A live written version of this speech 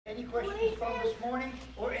Any questions from this morning,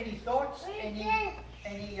 or any thoughts? Any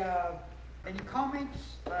comments?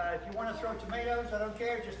 If you want to throw tomatoes, I don't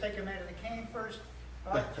care. Just take them out of the can first.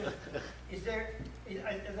 Right? Are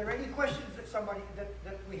there any questions that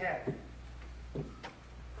that we have?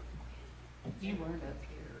 You weren't up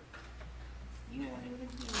here. You weren't even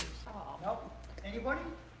here. Stop. Nope. Anybody?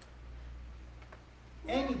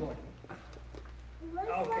 Anybody?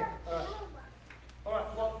 Okay. All right.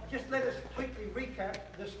 Well, just let us quickly recap.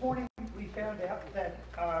 This morning we found out that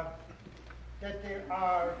that there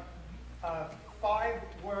are 5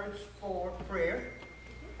 words for prayer,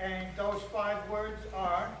 and those 5 words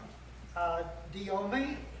are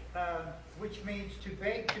diome, which means to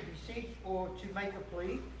beg, to beseech, or to make a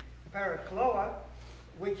plea; parakloa,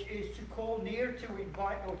 which is to call near, to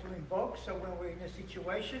invite, or to invoke. So when we're in a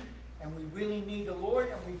situation and we really need the Lord,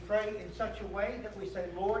 and we pray in such a way that we say,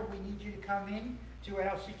 Lord, we need you to come in to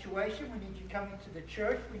our situation. We need you to come into the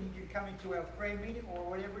church. We need you to come into our prayer meeting, or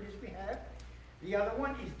whatever it is we have. The other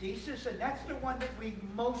one is desus, and that's the one that we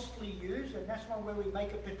mostly use, and that's one where we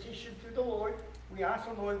make a petition to the Lord. We ask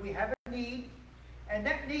the Lord, we have a need, and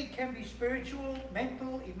that need can be spiritual,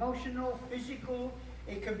 mental, emotional, physical.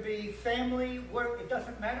 It can be family, work, it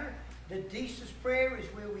doesn't matter. The desus prayer is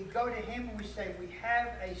where we go to Him and we say, we have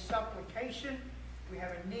a supplication, we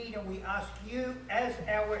have a need, and we ask you as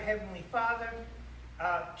our Heavenly Father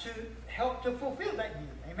to help to fulfill that need.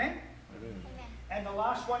 Amen? Amen. And the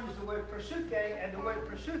last one is the word pursuke, and the word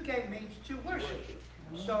pursuke means to worship.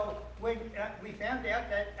 So when we found out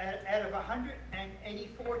that out of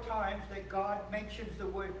 184 times that God mentions the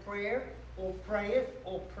word prayer, or prayeth,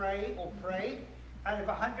 or pray, or prayed, out of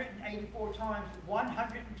 184 times,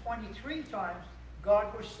 123 times,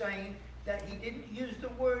 God was saying that He didn't use the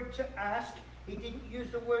word to ask, He didn't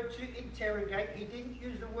use the word to interrogate, He didn't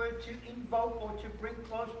use the word to invoke or to bring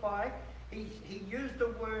close by. He used the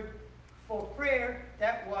word for prayer,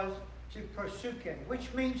 that was to pursuke,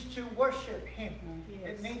 which means to worship Him.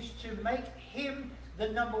 Yes. It means to make Him the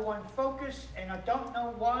 #1 focus, and I don't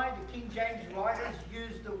know why the King James writers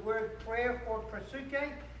used the word prayer for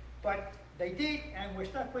pursuke, but they did, and we're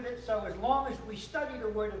stuck with it. So as long as we study the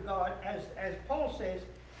Word of God, as Paul says,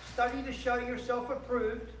 study to show yourself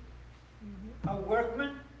approved, a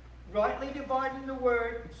workman, rightly dividing the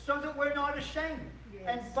Word, so that we're not ashamed. Yes.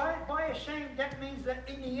 And by ashamed, that means that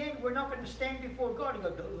in the end, we're not going to stand before God and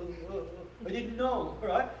go, I didn't know,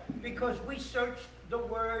 right? Because we searched the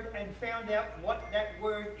Word and found out what that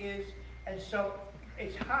Word is. And so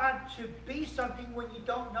it's hard to be something when you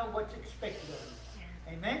don't know what's expected of you.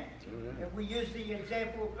 Amen? And we used the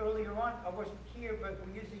example earlier on. I wasn't here, but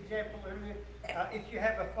we used the example earlier. If you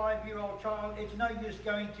have a 5-year-old child, it's no use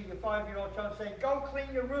going to your 5-year-old child saying, go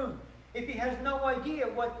clean your room, if he has no idea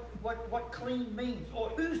what clean means, or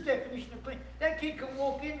whose definition of clean. That kid can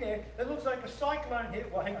walk in there, it looks like a cyclone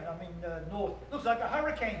hit, well hang on, I mean north, looks like a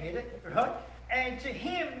hurricane hit it, right? And to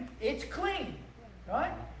him, it's clean,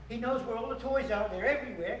 right? He knows where all the toys are, they're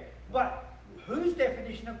everywhere, but whose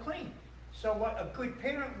definition of clean? So what a good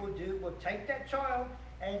parent will do will take that child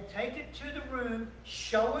and take it to the room,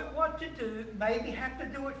 show it what to do, maybe have to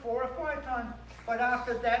do it 4 or 5 times, but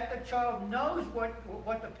after that the child knows what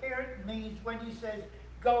the parent means when he says,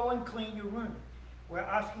 go and clean your room. We're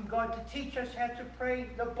asking God to teach us how to pray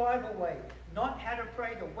the Bible way, not how to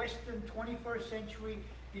pray the Western 21st century,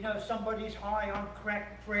 somebody's high on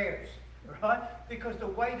crack prayers, right? Because the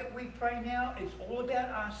way that we pray now is all about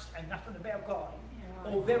us and nothing about God.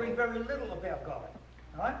 Or very, very little about God.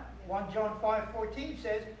 Right? 1 John 5:14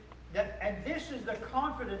 says that, and this is the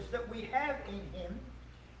confidence that we have in Him,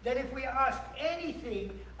 that if we ask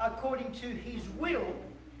anything according to His will,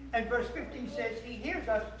 and verse 15 says He hears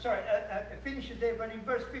us, it finishes there, but in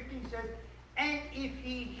verse 15 says, and if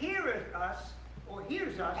He heareth us, or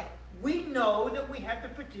hears us, we know that we have the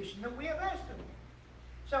petition that we have asked Him.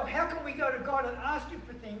 So how can we go to God and ask Him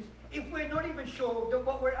for things if we're not even sure that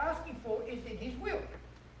what we're asking for is in His will?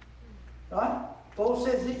 Right? Paul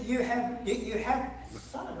says that you have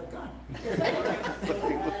son of a gun.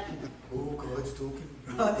 Oh, God's talking.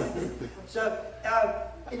 So,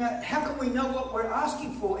 how can we know what we're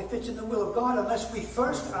asking for if it's in the will of God unless we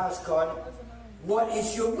first ask God, what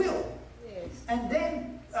is your will? Yes. And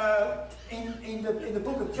then in the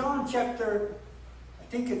book of John, chapter, I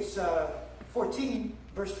think it's 14,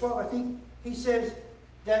 verse 12, I think, he says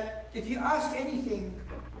that if you ask anything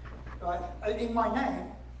in my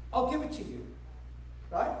name, I'll give it to you.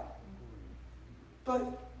 Right? But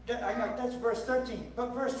that's verse 13. But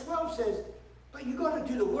verse 12 says, but you got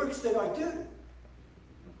to do the works that I do.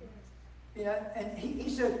 And he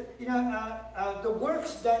said, the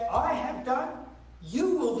works that I have done,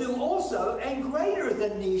 you will do also, and greater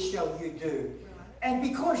than these shall you do. And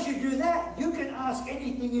because you do that, you can ask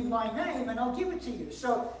anything in my name and I'll give it to you.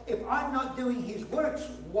 So if I'm not doing his works,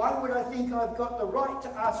 why would I think I've got the right to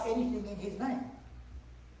ask anything in his name?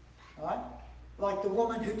 Right? Like the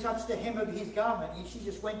woman who touched the hem of his garment. She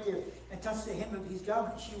just went there and touched the hem of his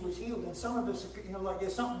garment. She was healed. And some of us, like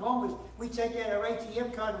there's something wrong with, we take out our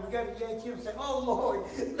ATM card and we go to the ATM and say, oh Lord,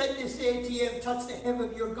 let this ATM touch the hem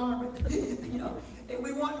of your garment. And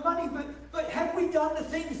we want money, but have we done the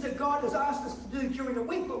things that God has asked us to do during the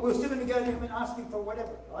week, but we're still going to go to him and ask him for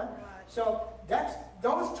whatever, right? So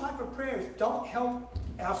those type of prayers don't help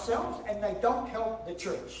ourselves and they don't help the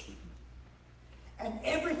church. And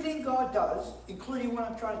everything God does, including what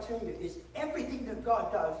I'm trying to tell you, is everything that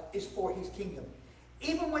God does is for his kingdom.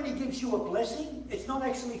 Even when he gives you a blessing, it's not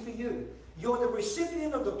actually for you. You're the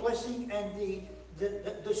recipient of the blessing and the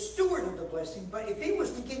steward of the blessing. But if he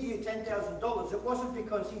was to give you $10,000, it wasn't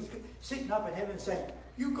because he's sitting up in heaven saying,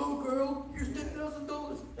 you go girl, here's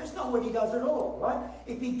 $10,000. That's not what he does at all, right?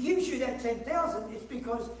 If he gives you that $10,000, it's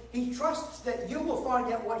because he trusts that you will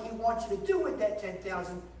find out what he wants you to do with that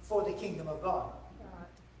 $10,000 for the kingdom of God.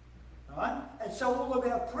 Right? And so all of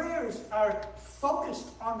our prayers are focused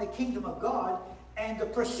on the kingdom of God, and the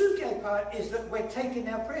pursuke part is that we're taking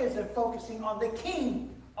our prayers and focusing on the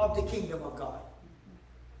king of the kingdom of God.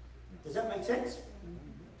 Does that make sense?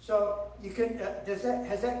 So you can, has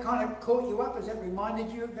that kind of caught you up? Has that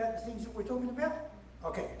reminded you about the things that we're talking about?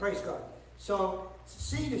 Okay, praise God. So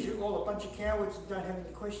seeing as you're all a bunch of cowards and don't have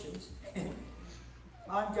any questions,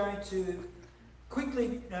 I'm going to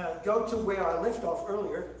quickly go to where I left off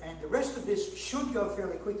earlier, and the rest of this should go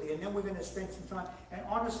fairly quickly, and then we're going to spend some time. And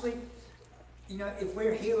honestly, if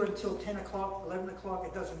we're here until 10 o'clock, 11 o'clock,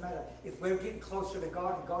 it doesn't matter. If we're getting closer to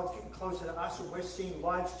God and God's getting closer to us, and we're seeing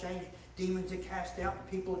lives change, demons are cast out,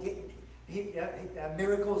 and people are getting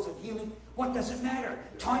miracles and healing, what does it matter?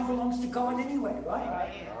 Time belongs to God anyway,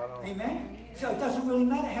 right? Amen? So it doesn't really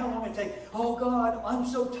matter how long it takes. Oh God, I'm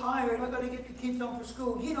so tired. I've got to get the kids home from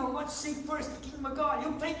school. You know what? Seek first the kingdom of God.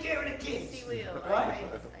 He'll take care of the kids. He will. Right?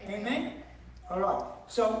 Amen? All right.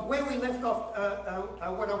 So where we left off,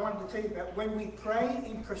 what I wanted to tell you about, when we pray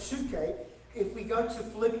in pursuke, if we go to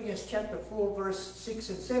Philippians chapter 4, verse 6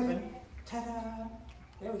 and 7, ta-da!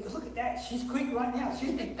 There we go. Look at that. She's quick right now.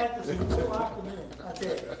 She's been practicing all afternoon. Right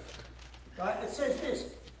there. Right? It says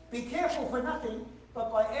this: be careful for nothing,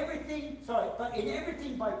 but in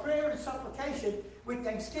everything by prayer and supplication with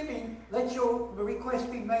thanksgiving, let your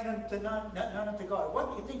request be made unto none unto God.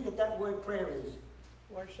 What do you think that word prayer is?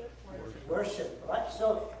 Worship, right?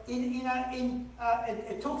 So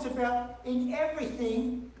it talks about in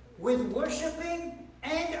everything with worshiping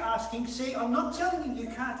and asking. See, I'm not telling you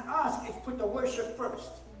can't ask, it's put the worship first.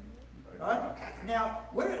 Right? Now,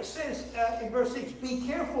 where it says in verse 6, be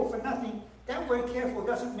careful for nothing, that word careful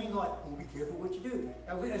doesn't mean like, oh, be careful what you do.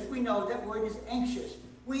 As we know, that word is anxious.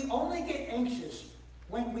 We only get anxious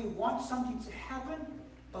when we want something to happen,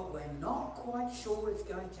 but we're not quite sure it's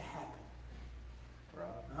going to happen.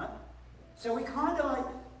 Right? So we kind of like,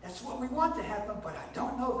 that's what we want to happen, but I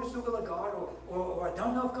don't know if it's the will of God, or I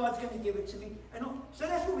don't know if God's going to give it to me. So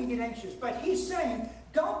that's when we get anxious. But he's saying,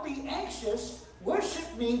 don't be anxious,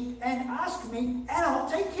 worship me and ask me, and I'll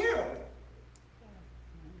take care of it.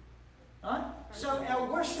 Right? So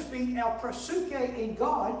our worshiping, our pursuke in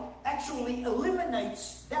God actually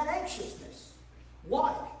eliminates that anxiousness.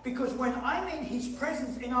 Why? Because when I'm in his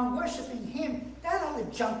presence and I'm worshiping him, that other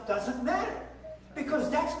junk doesn't matter. Because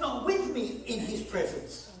that's not with me in his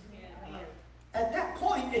presence. At that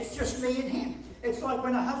point, it's just me and him. It's like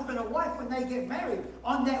when a husband and wife, when they get married,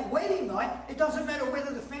 on that wedding night, it doesn't matter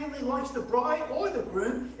whether the family likes the bride or the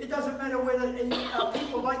groom. It doesn't matter whether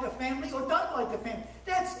people like the family or don't like the family.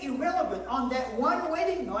 That's irrelevant. On that one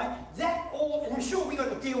wedding night, and I'm sure we've got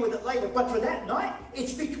to deal with it later, but for that night,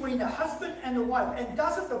 it's between the husband and the wife. And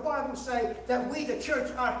doesn't the Bible say that we, the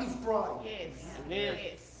church, are his bride?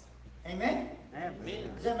 Yes. Amen? Amen.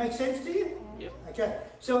 Does that make sense to you? Yep. Okay.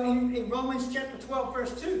 So in Romans chapter 12,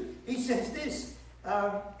 verse 2, he says this,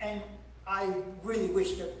 and I really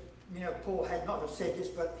wish that Paul had not have said this,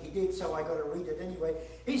 but he did, so I got to read it anyway.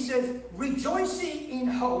 He says, rejoicing in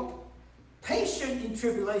hope, patient in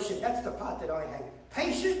tribulation. That's the part that I hate.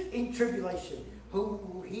 Patient in tribulation.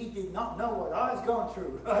 Who he did not know what I was going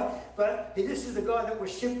through, right? But this is the guy that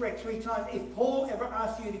was shipwrecked 3 times. If Paul ever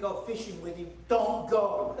asked you to go fishing with him, don't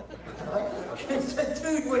go. Right? Because the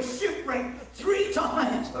dude was shipwrecked 3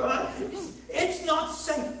 times, right? It's not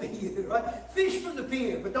safe for you, right? Fish from the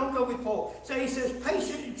pier, but don't go with Paul. So he says,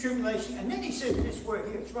 patient in tribulation. And then he says this word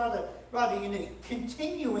here, it's rather unique.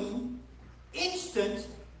 Continuing instant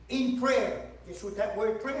in prayer. Guess what that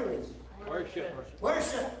word prayer is? Worship.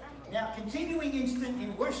 Worship. Now, continuing instant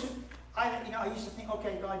in worship, I used to think,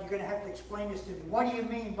 okay, God, you're going to have to explain this to me. What do you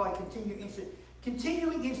mean by continuing instant?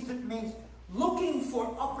 Continuing instant means looking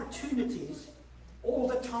for opportunities all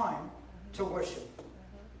the time to worship.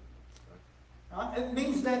 Right? It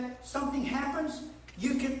means that something happens,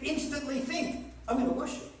 you can instantly think, I'm going to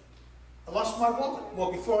worship. I lost my wallet.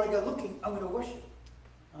 Well, before I go looking, I'm going to worship.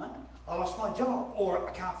 Right? I lost my job, or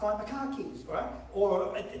I can't find my car keys, right?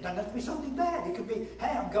 Or it doesn't have to be something bad. It could be,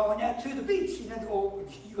 hey, I'm going out to the beach, or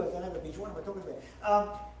you guys don't have a beach. What am I talking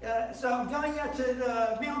about? So I'm going out to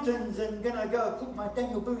the mountains and going to go put my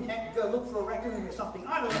Daniel Boone hat and go look for a raccoon or something.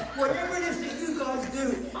 I don't know. Whatever it is that you guys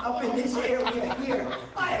do up in this area here,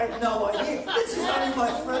 I have no idea. This is only my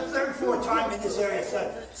third, fourth time in this area,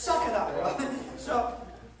 so suck it up, right?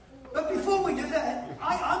 But before we do that,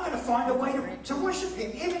 I'm going to find a way to worship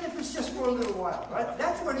Him, even if it's just for a little while, right?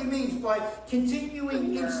 That's what he means by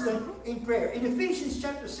continuing instant in prayer. In Ephesians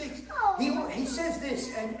chapter 6, he says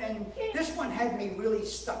this, and this one had me really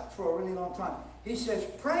stuck for a really long time. He says,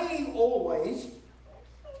 praying always,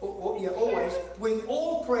 always, with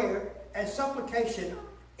all prayer and supplication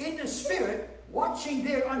in the Spirit, watching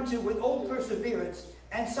thereunto with all perseverance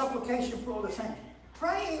and supplication for all the saints.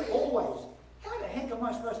 Praying always. How the heck am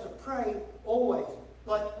I supposed to pray always?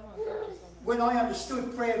 Like, when I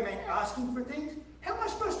understood prayer meant asking for things, how am I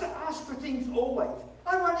supposed to ask for things always?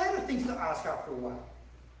 I run out of things to ask after a while.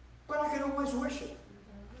 But I can always worship.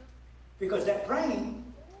 Because that praying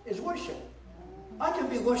is worship. I can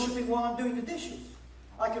be worshiping while I'm doing the dishes.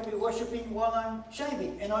 I can be worshiping while I'm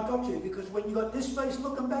shaving. And I got to, because when you got this face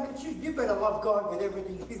looking back at you, you better love God with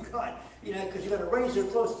everything you got. Because you got a razor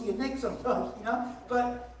close to your neck sometimes,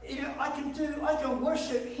 But I can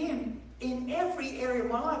worship Him in every area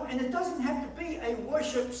of my life, and it doesn't have to be a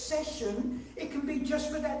worship session. It can be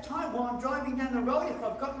just for that time while I'm driving down the road. If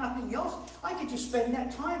I've got nothing else, I can just spend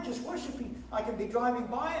that time just worshiping. I can be driving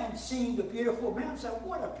by and seeing the beautiful mountain. So,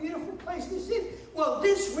 what a beautiful place this is. Well,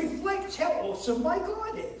 this reflects how awesome my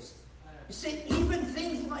God is. You see, even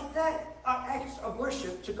things like that are acts of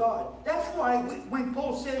worship to God. That's why when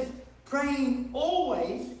Paul says, praying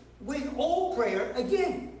always with all prayer,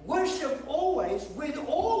 again, worship always with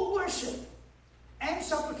all worship and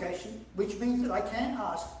supplication, which means that I can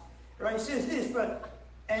ask. Right? It says this, but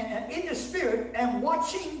and in the Spirit, and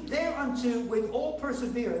watching thereunto with all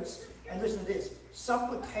perseverance, and listen to this,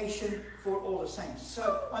 supplication for all the saints.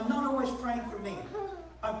 So I'm not always praying for me.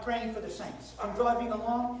 I'm praying for the saints. I'm driving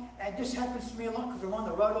along, and this happens to me a lot because I'm on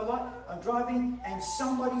the road a lot. I'm driving, and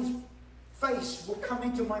somebody's face will come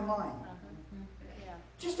into my mind.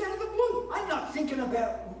 Just out of the blue. I'm not thinking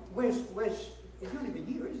about where's he's not even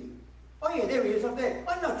here, is he? Oh yeah, there he is up there.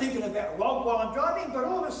 I'm not thinking about Rob while I'm driving, but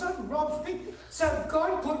all of a sudden Rob speaks. So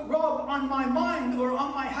God put Rob on my mind or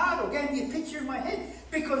on my heart or gave me a picture in my head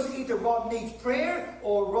because either Rob needs prayer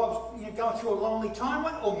or Rob's going through a lonely time,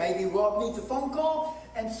 or maybe Rob needs a phone call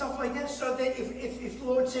and stuff like that. So that if the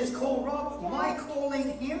Lord says call Rob, my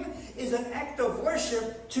calling him is an act of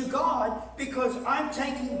worship to God because I'm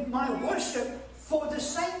taking my worship for the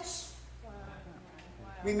saints.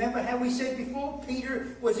 Remember how we said before,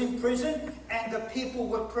 Peter was in prison and the people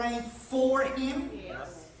were praying for him?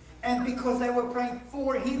 Yes. And because they were praying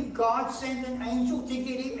for him, God sent an angel to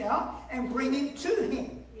get him out and bring him to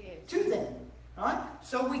him, to them. Right?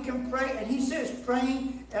 So we can pray, and he says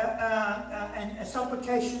praying and a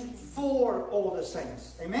supplication for all the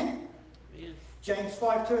saints. Amen? Yes. James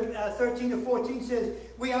 5:13-14 says,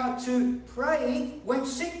 we are to pray when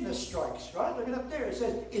sickness strikes. Right? Look it up there. It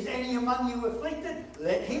says, is any among you afflicted?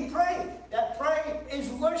 Let him pray. That pray is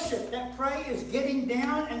worship. That pray is getting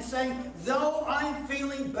down and saying, though I'm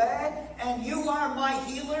feeling bad and you are my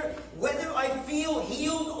healer, whether I feel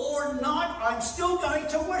healed or not, I'm still going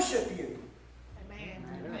to worship you.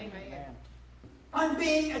 I'm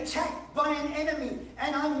being attacked by an enemy,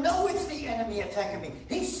 and I know it's the enemy attacking me.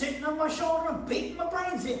 He's sitting on my shoulder and beating my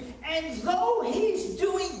brains in. And though he's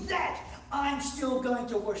doing that, I'm still going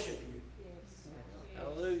to worship you. Yes.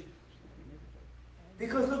 Hallelujah.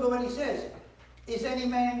 Because look at what he says. Is any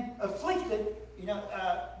man afflicted?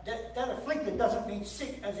 That afflicted doesn't mean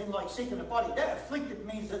sick, as in like sick in the body. That afflicted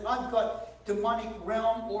means that I've got demonic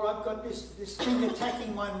realm, or I've got this thing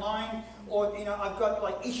attacking my mind, or I've got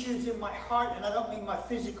like issues in my heart, and I don't mean my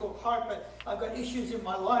physical heart, but I've got issues in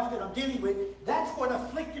my life that I'm dealing with. That's what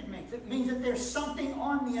afflicted means. It means that there's something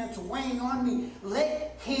on me that's weighing on me.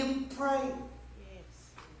 Let him pray. Yes.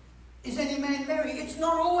 Is any man merry? It's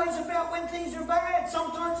not always about when things are bad.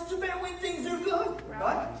 Sometimes it's about when things are good.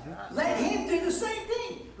 Right? Let him do the same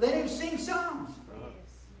thing. Let him sing psalms.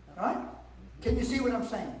 Right? Can you see what I'm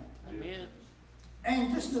saying? Amen.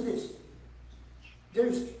 And listen to this.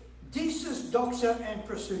 There's desis, doxa, and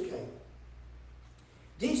prosuke.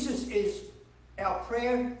 Desis is our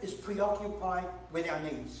prayer is preoccupied with our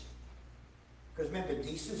needs. Because remember,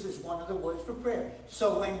 desis is one of the words for prayer.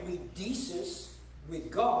 So when we desis with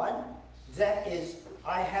God, that is,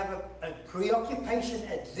 I have a preoccupation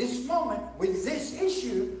at this moment with this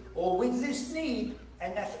issue or with this need.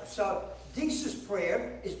 And that's so desis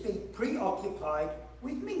prayer is being preoccupied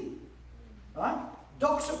with me. Right?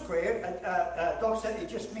 Doxa prayer, doxa, it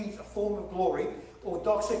just means a form of glory, or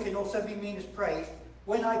doxa can also be mean as praise.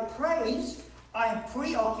 When I praise, I am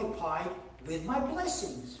preoccupied with my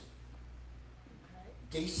blessings.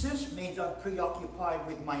 Desis means I'm preoccupied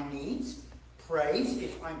with my needs. Praise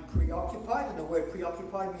is I'm preoccupied, and the word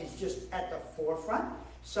preoccupied means just at the forefront.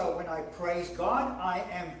 So when I praise God, I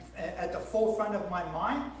am at the forefront of my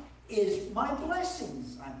mind is my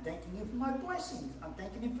blessings. I'm thanking Him for my blessings. I'm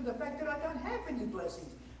thanking Him for the fact that I don't have any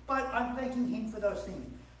blessings, but I'm thanking Him for those things.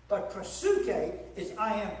 But prosuke is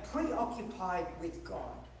I am preoccupied with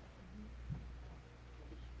God.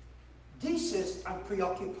 Desis, I'm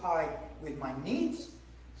preoccupied with my needs.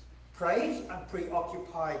 Praise, I'm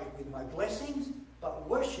preoccupied with my blessings. But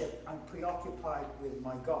worship, I'm preoccupied with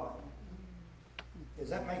my God. Does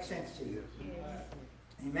that make sense to you? Yes.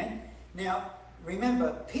 Amen. Now,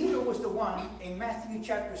 remember, Peter was the one in Matthew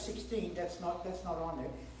chapter 16, that's not on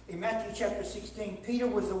there. In Matthew chapter 16, Peter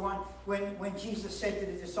was the one when Jesus said to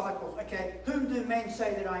the disciples, okay, whom do men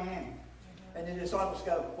say that I am? And the disciples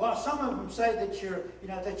go, well, some of them say that you're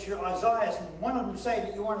Isaiah, and one of them say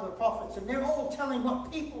that you're one of the prophets, and they're all telling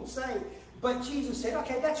what people say. But Jesus said,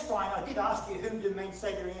 okay, that's fine. I did ask you, whom do men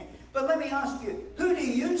say that I am? But let me ask you, who do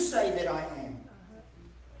you say that I am?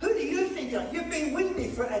 Who do you think I am? You've been with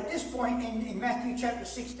me at this point in Matthew chapter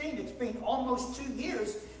 16. It's been almost 2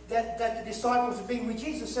 years that the disciples have been with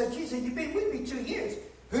Jesus. So Jesus, you've been with me 2 years.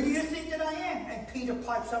 Who do you think that I am? And Peter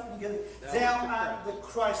pipes up and goes, thou art the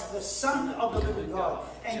Christ, the Son of the living God.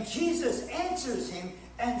 And Jesus answers him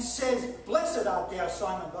and says, blessed art thou,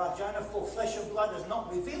 Simon Bar-Jonah, for flesh and blood has not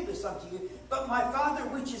revealed this unto you, but my Father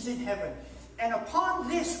which is in heaven. And upon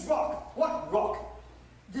this rock, what rock?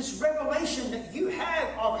 This revelation that you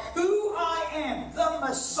have of who I am, the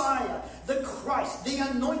Messiah, the Christ, the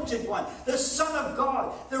anointed one, the Son of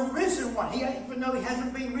God, the risen one, even though he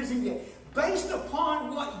hasn't been risen yet. Based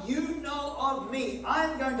upon what you know of me,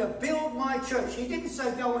 I'm going to build my church. He didn't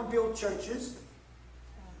say go and build churches.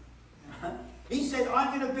 He said,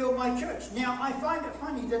 I'm going to build my church. Now, I find it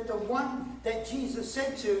funny that the one that Jesus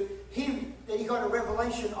said to him, that he got a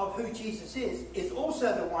revelation of who Jesus is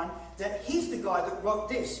also the one that he's the guy that wrote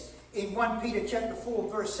this. In 1 Peter chapter 4,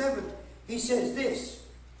 verse 7, he says this,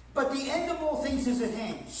 but the end of all things is at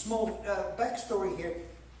hand. Small backstory here.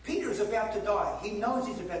 Peter is about to die. He knows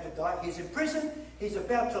he's about to die. He's in prison. He's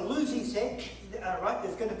about to lose his head. Right?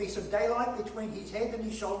 There's going to be some daylight between his head and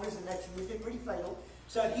his shoulders, and that's really pretty fatal.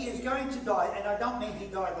 So he is going to die, and I don't mean he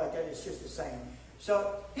died like that. It's just a saying.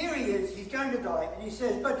 So here he is. He's going to die, and he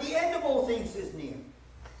says, but the end of all things is near.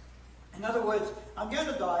 In other words, I'm going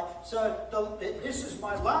to die, so this is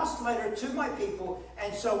my last letter to my people.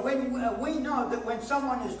 And so when we know that when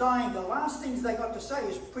someone is dying, the last things they got to say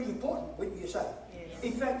is pretty important, wouldn't you say?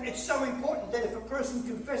 In fact, it's so important that if a person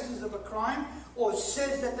confesses of a crime or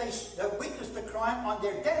says that they witnessed a crime on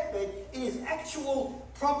their deathbed, it is actually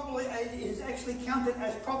counted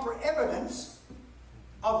as proper evidence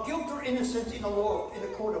of guilt or innocence in a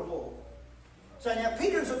court of law. So now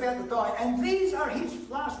Peter's about to die, and these are his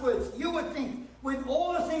last words. You would think, with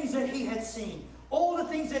all the things that he had seen, all the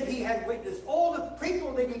things that he had witnessed, all the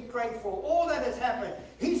people that he prayed for, all that has happened,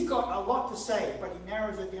 he's got a lot to say, but he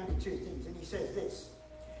narrows it down to two things, and he says this.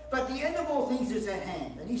 But the end of all things is at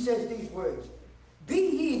hand, and he says these words. Be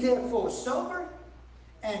ye therefore sober,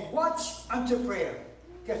 and watch unto prayer.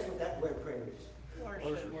 Guess what that word prayer is?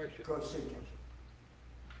 Worship.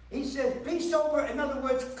 He says, be sober, in other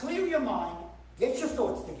words, clear your mind, get your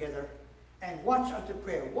thoughts together, and watch unto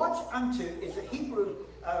prayer. Watch unto is a Hebrew,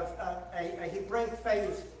 a Hebraic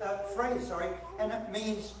phrase, and it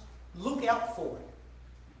means look out for.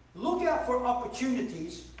 Look out for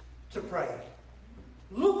opportunities to pray.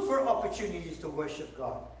 Look for opportunities to worship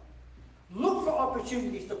God. Look for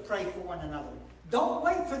opportunities to pray for one another. Don't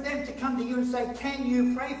wait for them to come to you and say, can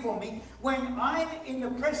you pray for me? When I'm in the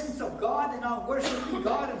presence of God and I'm worshiping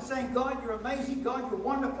God and saying, God, you're amazing, God, you're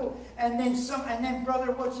wonderful. And then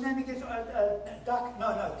brother, what's his name again? Duck?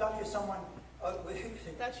 No, Duck is someone.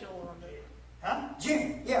 That's your one. Huh?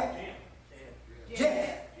 Jim, yeah.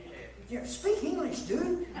 Jeff. Yeah, speak English,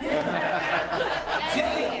 dude.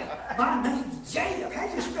 Jeff. My name's Jacob. How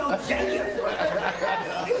do you spell Jacob?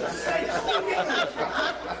 You say speak English.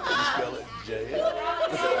 You spell it J-A-F.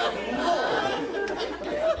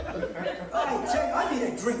 I tell you, I need a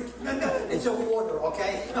drink. No, it's a water,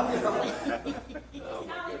 okay? No.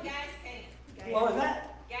 Gas can. What was that?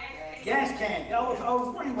 Gas can. Gas can. I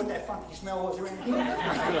was wondering what that funky smell was around here.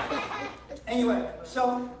 Anyway,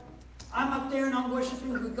 so I'm up there and I'm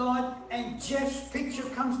worshiping with God, and Jeff's picture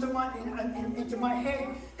comes to into my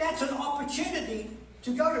head. That's an opportunity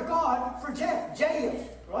to go to God for Jeff. J-F,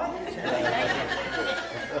 right?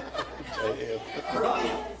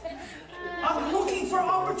 Right? I'm looking for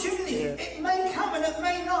opportunities. It may come and it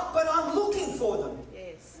may not, but I'm looking for them.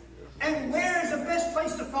 Yes. And where is the best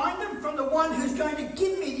place to find them? From the one who's going to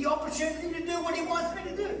give me the opportunity to do what he wants me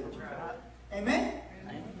to do. Amen?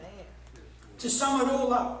 Amen. To sum it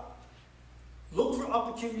all up, look for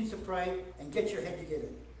opportunities to pray and get your head together.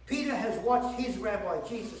 Peter has watched his rabbi,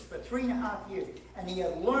 Jesus, for 3.5 years, and he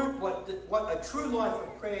had learned what a true life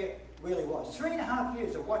of prayer really was. 3.5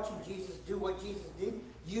 years of watching Jesus do what Jesus did.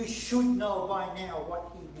 You should know by now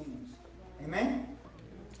what he means. Amen?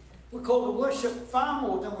 We're called to worship far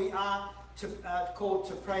more than we are called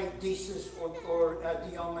to pray desis or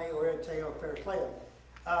diome or ete or perikleo.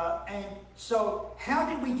 And so how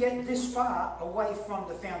did we get this far away from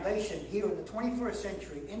the foundation here in the 21st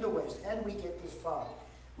century in the West? How did we get this far?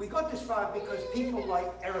 We got this far because people like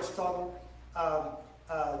Aristotle,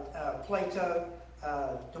 Plato,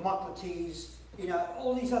 Democritus,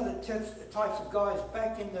 all these other types of guys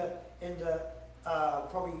back in the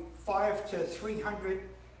probably 5 to 300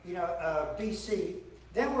 BC,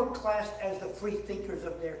 they were classed as the free thinkers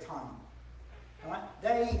of their time. Right?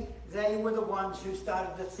 They were the ones who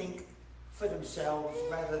started to think for themselves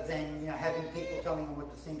rather than having people telling them what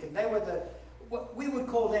to think. And they were what we would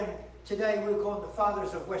call them today, we would call them the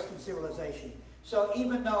fathers of Western civilization. So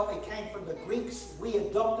even though it came from the Greeks, we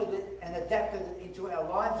adopted it and adapted it into our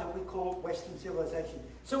lives, and we call it Western civilization.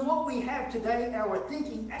 So what we have today, our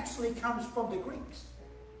thinking, actually comes from the Greeks.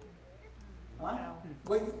 Right?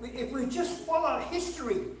 If we just follow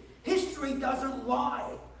history, history doesn't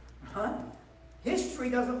lie. Right? History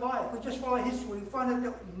doesn't lie. If we just follow history, we find out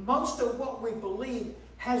that most of what we believe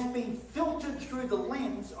has been filtered through the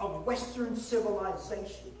lens of Western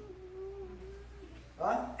civilization.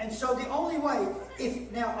 Right? And so the only way,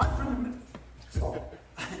 now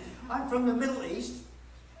I'm from the Middle East,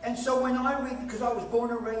 and so when I read, because I was born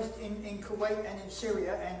and raised in Kuwait and in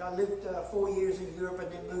Syria, and I lived 4 years in Europe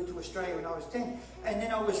and then moved to Australia when I was 10, and then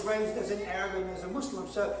I was raised as an Arab and as a Muslim,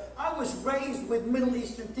 so I was raised with Middle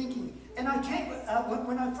Eastern thinking. And I came,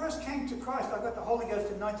 when I first came to Christ, I got the Holy Ghost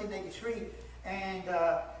in 1983, and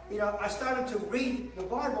I started to read the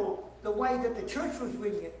Bible the way that the church was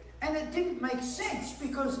reading it. And it didn't make sense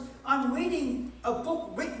because I'm reading a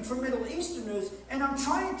book written for Middle Easterners and I'm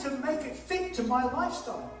trying to make it fit to my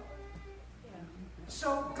lifestyle.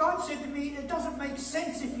 So God said to me, it doesn't make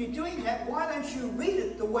sense if you're doing that. Why don't you read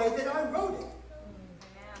it the way that I wrote it?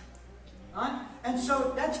 Right? And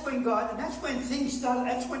so that's when that's when things started,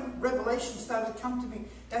 that's when revelation started to come to me.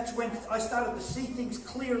 That's when I started to see things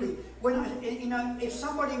clearly. When if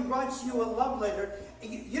somebody writes you a love letter,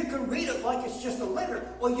 you can read it like it's just a letter,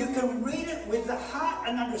 or you can read it with the heart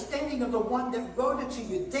and understanding of the one that wrote it to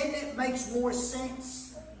you. Then it makes more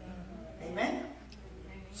sense. Amen?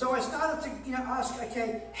 So I started to ask,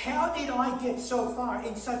 okay, how did I get so far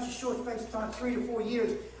in such a short space of time, 3 to 4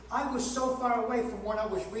 years? I was so far away from what I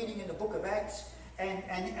was reading in the book of Acts and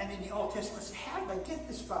in the Old Testament. I said, how did I get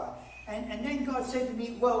this far? And then God said to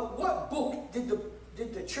me, well, what book did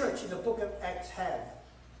the church in the book of Acts have?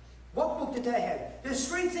 What book did they have? There's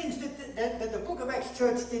 3 things that the book of Acts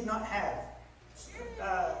church did not have.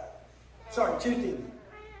 2 things.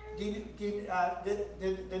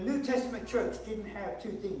 The New Testament church didn't have 2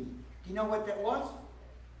 things. Do you know what that was?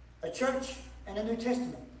 A church and a New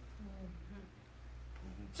Testament.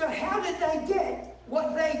 So how did they get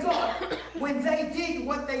what they got when they did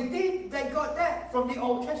what they did? They got that from the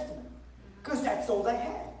Old Testament. Because that's all they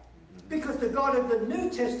had. Because the God of the New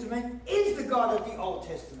Testament is the God of the Old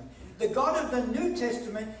Testament. The God of the New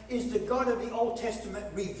Testament is the God of the Old Testament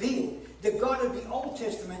revealed. The God of the Old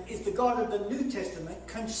Testament is the God of the New Testament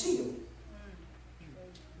concealed.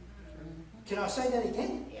 Can I say that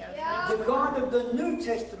again? Yeah. The God of the New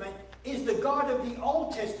Testament is the God of the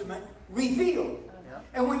Old Testament revealed.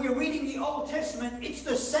 And when you're reading the Old Testament, it's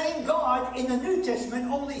the same God in the New Testament,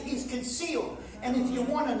 only He's concealed. And if you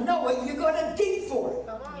want to know it, you've got to dig for it.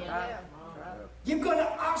 Yeah. You've got to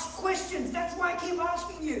ask questions. That's why I keep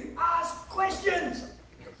asking you. Ask questions.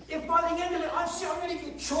 If by the end of it, I'm going to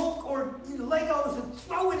get chalk or Legos and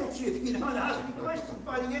throw it at you, you know, and ask me questions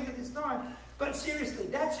by the end of this time. But seriously,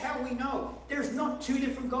 that's how we know. There's not two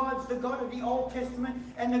different gods, the God of the Old Testament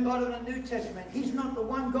and the God of the New Testament. He's not the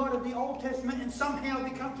one God of the Old Testament and somehow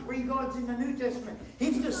become three gods in the New Testament.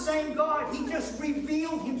 He's the same God. He just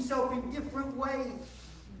revealed himself in different ways.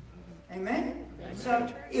 Amen? So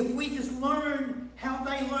if we just learn how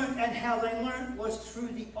they learned, and how they learned was through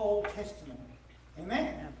the Old Testament.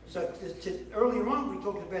 Amen? So earlier on we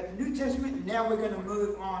talked about the New Testament, and now we're going to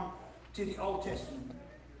move on to the Old Testament.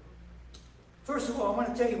 First of all, I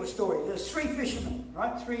want to tell you a story. There's three fishermen,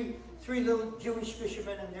 right? Three little Jewish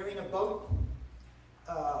fishermen, and they're in a boat,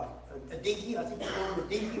 a dinghy. I think they call it a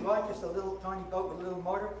dinghy, right? Just a little tiny boat with a little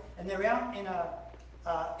motor, and they're out in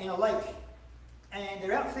a lake, and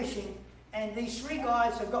they're out fishing. And these three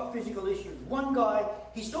guys have got physical issues. One guy,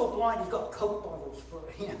 he's so blind, he's got Coke bottles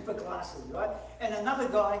for glasses, right? And another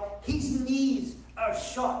guy, his knees are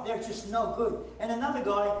shot; they're just no good. And another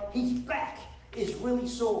guy, his back is really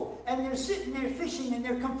sore. And they're sitting there fishing and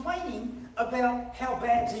they're complaining about how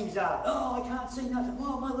bad things are. Oh, I can't see nothing.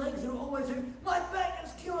 Oh, my legs are always hurt. My back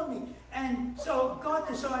is killing me. And so God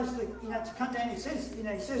decides to come down. He says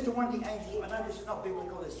to one of the angels, I know this is not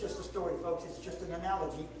biblical, it's just a story, folks, it's just an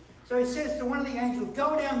analogy. So he says to one of the angels,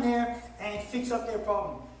 go down there and fix up their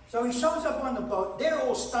problem. So he shows up on the boat. They're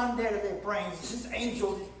all stunned out of their brains. This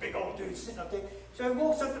angel, this big old dude sitting up there. So he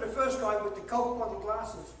walks up to the first guy with the Coke bottle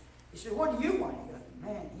glasses. He said, what do you want? He goes,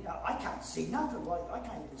 man, I can't see nothing. Like, I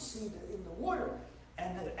can't even see in the water.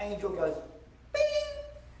 And the angel goes, bing!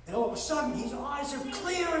 And all of a sudden, his eyes are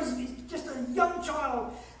clear as he's just a young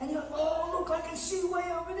child. And he goes, oh, look, I can see way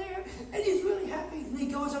over there. And he's really happy. And he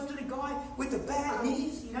goes up to the guy with the bad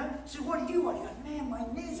knees, So what do you want? He goes, man, my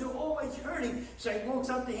knees are always hurting. So he walks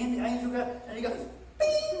up to him, the angel goes, and he goes,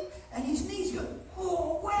 bing! And his knees go,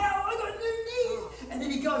 oh, wow, I got new knees. And then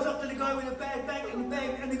he goes up to the guy with a bad back, and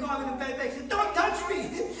the guy with a bad back says, don't touch me.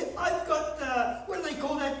 I've got, what do they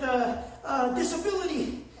call that,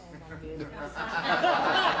 disability.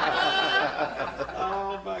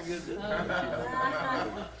 Oh my goodness.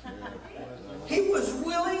 He was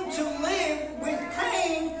willing to live with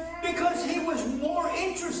pain because he was more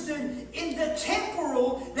interested in the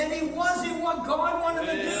temporal than he was in what God wanted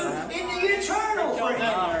to do in the eternal for him.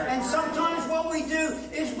 And sometimes what we do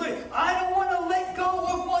is I don't want to let go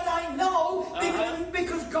of what I know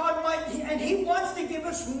because God might, and he wants to give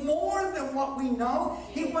us more than what we know.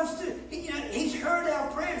 He wants to, he's heard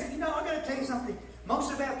our prayers. I've got to tell you something.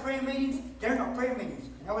 Most of our prayer meetings, they're not prayer meetings.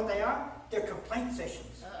 You know what they are? They're complaint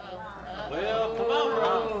sessions. Well, come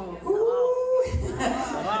on, bro.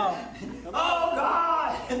 Oh,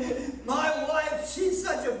 God! My wife, she's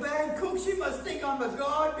such a bad cook. She must think I'm a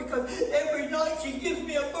God because every night she gives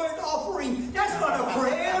me a burnt offering. That's not a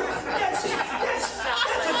prayer. That's a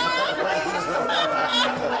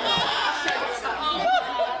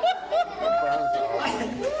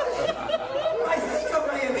I think I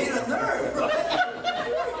may have hit a nerve, right?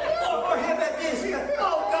 Or how about this?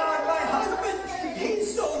 Oh, God, my husband,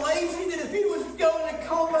 he's so lazy that if he was going to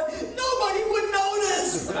coma, nobody would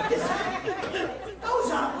notice.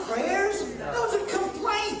 Those aren't prayers. Those are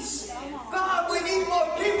complaints. God, we need more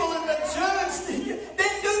people in the church.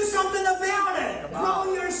 Then do something about it.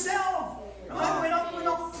 Grow yourself. Right? We're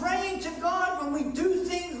not praying to God when we do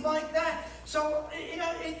things like that. So,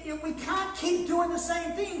 we can't keep doing the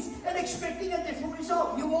same things and expecting a different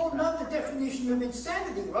result. You all know the definition of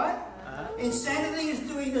insanity, right? Insanity is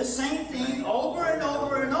doing the same thing over and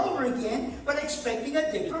over and over again, but expecting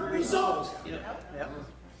a different result.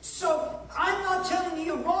 So, I'm not telling you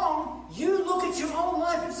you're wrong. You look at your own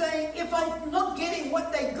life and say, if I'm not getting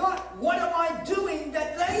what they got, what am I doing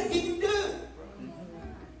that they didn't do?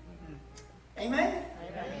 Amen?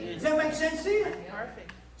 Does that make sense to you?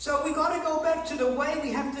 Perfect. So we got to go back to the way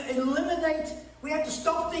we have to eliminate. We have to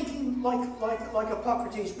stop thinking like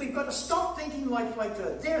Hippocrates. We've got to stop thinking like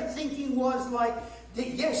their thinking was like.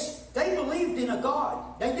 Yes, they believed in a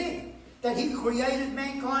God. They did. That he created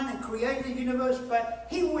mankind and created the universe, but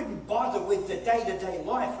he wouldn't bother with the day-to-day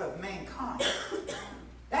life of mankind.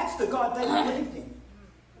 That's the God they believed in.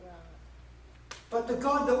 But the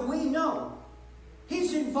God that we know,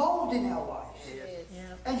 he's involved in our lives.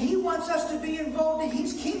 And he wants us to be involved in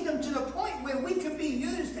his kingdom to the point where we can be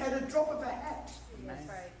used at a drop of a hat. That's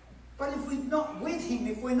right. But if we're not with him,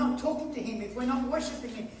 if we're not talking to him, if we're not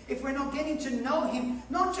worshiping him, if we're not getting to know him,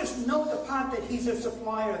 not just know the part that he's a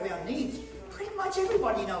supplier of our needs, pretty much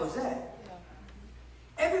everybody knows that.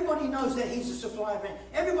 Everybody knows that he's a supplier of our needs.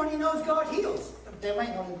 Everybody knows God heals. They may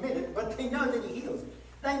not admit it, but they know that he heals.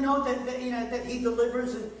 They know that he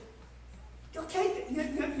delivers. And okay,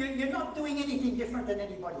 you're not doing anything different than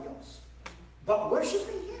anybody else. But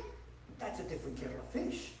worshiping him, that's a different kettle of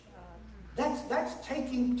fish. That's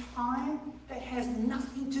taking time that has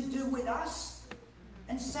nothing to do with us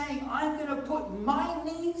and saying, I'm going to put my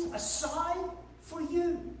needs aside for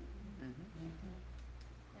you.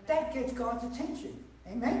 That gets God's attention.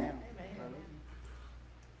 Amen?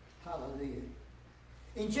 Hallelujah.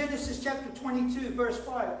 In Genesis chapter 22, verse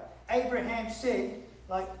 5, Abraham said,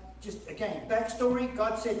 like, just again, backstory,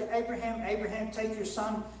 God said to Abraham, Abraham, take your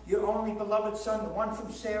son, your only beloved son, the one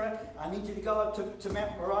from Sarah. I need you to go up to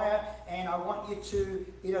Mount Moriah, and I want you to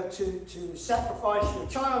sacrifice your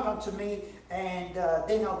child unto me, and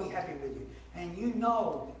then I'll be happy with you. And you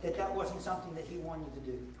know that wasn't something that he wanted to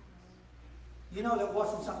do. You know that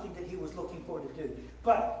wasn't something that he was looking for to do.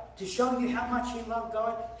 But to show you how much he loved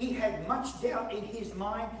God, he had much doubt in his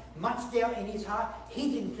mind, much doubt in his heart.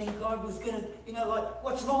 He didn't think God was going to, like,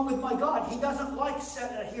 what's wrong with my God? He doesn't like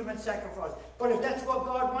human sacrifice. But if that's what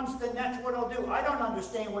God wants, then that's what I'll do. I don't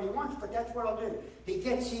understand what he wants, but that's what I'll do. He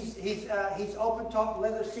gets his open-top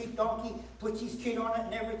leather seat donkey, puts his kid on it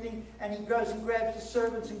and everything, and he goes and grabs the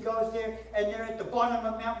servants and goes there, and they're at the bottom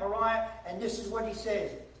of Mount Moriah, and this is what he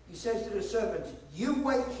says. He says to the servants, you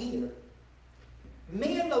wait here.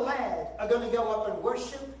 Me and the lad are going to go up and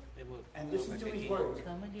worship and listen to his words.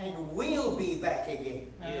 And we'll be back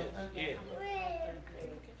again.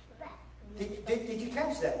 Did you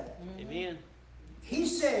catch that? Amen. He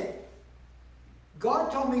said,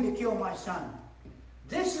 God told me to kill my son.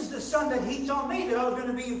 This is the son that he told me that I was going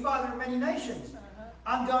to be your father of many nations.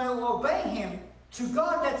 I'm going to obey him. To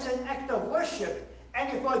God, that's an act of worship. And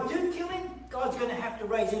if I do kill him, God's going to have to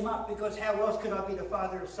raise him up, because how else could I be the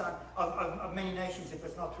father of many nations if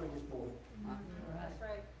it's not through this boy? That's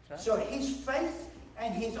right. So his faith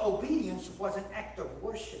and his obedience was an act of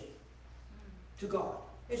worship to God.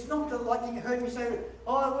 It's not like you heard me say,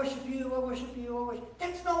 oh, I worship you, I worship you, I worship.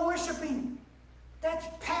 That's not worshiping. That's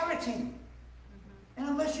parroting. And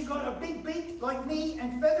unless you got a big beak like me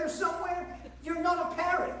and feathers somewhere, you're not a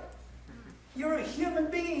parrot. You're a human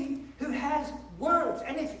being who has words.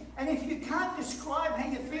 And if you can't describe how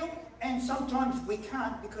you feel, and sometimes we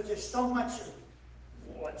can't because there's so much,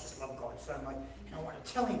 I just love God so much, and I want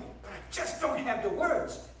to tell him, but I just don't have the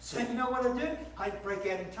words. So you know what I do? I break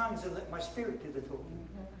out in tongues and let my spirit do the talking.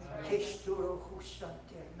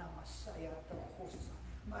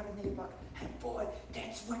 And boy,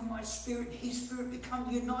 that's when my spirit and his spirit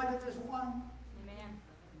become united as one. Amen.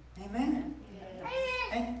 Amen.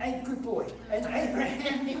 And good boy. And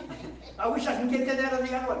Abraham, I wish I can get that out of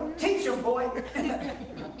the other one. Teach him, boy.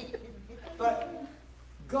 But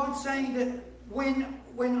God's saying that when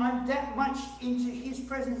I'm that much into his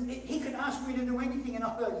presence, he can ask me to do anything, and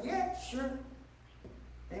I'll go, yeah, sure.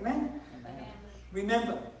 Amen? Amen.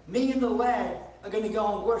 Remember, me and the lad are going to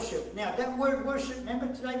go and worship. Now, that word worship, remember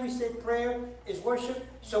today we said prayer is worship?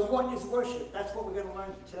 So what is worship? That's what we're going to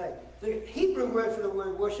learn today. The Hebrew word for the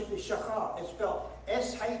word worship is shachar. It's spelled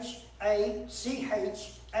S-H-A-C-H-A-H,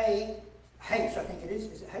 I think it is.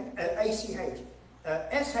 Is it A-C-H?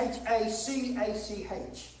 S-H-A-C-A-C-H.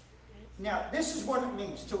 Now, this is what it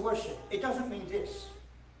means to worship. It doesn't mean this.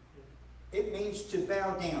 It means to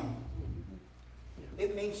bow down.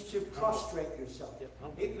 It means to prostrate yourself.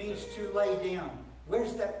 It means to lay down.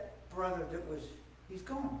 Where's that brother that was, he's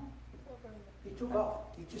gone. He took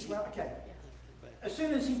off. He just went, okay. As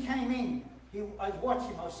soon as he came in, I was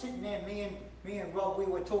watching, I was sitting there, me and Rob, we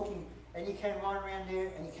were talking, and he came right around there,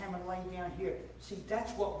 and he came and laid down here. See,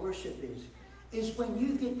 that's what worship is when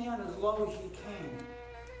you get down as low as you can,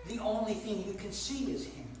 the only thing you can see is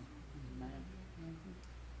him.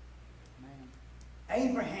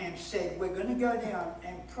 Abraham said, we're going to go down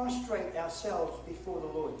and prostrate ourselves before the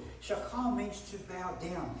Lord. Shachar means to bow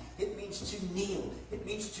down. It means to kneel. It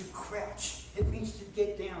means to crouch. It means to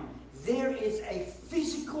get down. There is a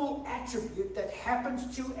physical attribute that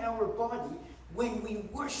happens to our body when we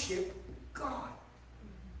worship God.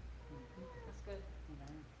 That's good.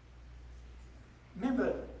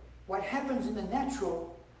 Remember, what happens in the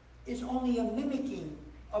natural is only a mimicking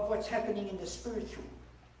of what's happening in the spiritual.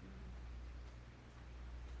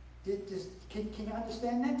 Can you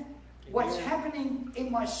understand that? What's happening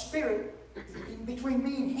in my spirit, between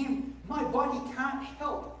me and him, my body can't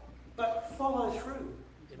help but follow through.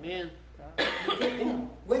 Amen.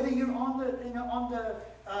 Whether you're on the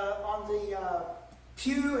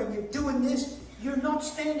pew and you're doing this, you're not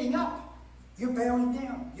standing up. You're bowing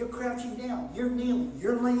down. You're crouching down. You're kneeling.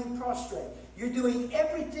 You're laying prostrate. You're doing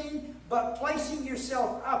everything but placing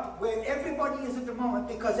yourself up where everybody is at the moment,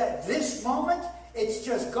 because at this moment, it's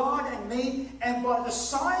just God and me, and by the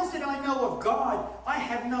size that I know of God, I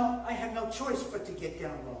have no choice but to get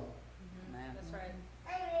down low. That's right.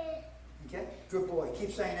 Okay? Good boy.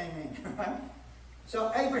 Keep saying amen. Right?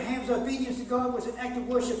 So Abraham's obedience to God was an act of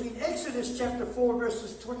worship. In Exodus chapter 4,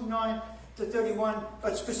 verses 29 to 31,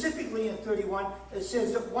 but specifically in 31, it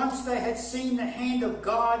says that once they had seen the hand of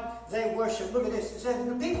God, they worshipped. Look at this. It says,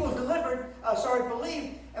 the people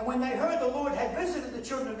believed, and when they heard the Lord had visited the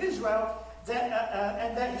children of Israel,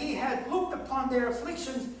 and that he had looked upon their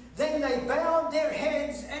afflictions, then they bowed their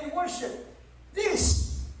heads and worshipped.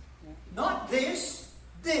 This, not this,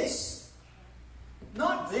 this,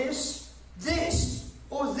 not this, this,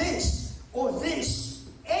 or this, or this,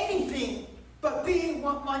 anything but being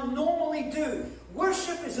what I normally do.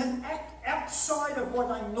 Worship is an act outside of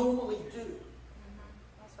what I normally do.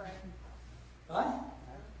 That's right. Right?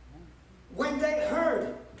 When they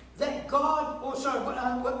heard that God,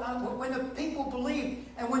 when the people believed,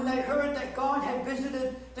 and when they heard that God had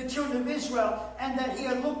visited the children of Israel, and that he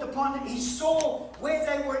had looked upon it, he saw where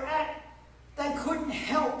they were at, they couldn't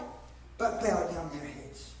help but bow down their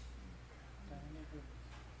heads.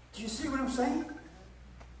 Do you see what I'm saying?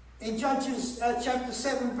 In Judges chapter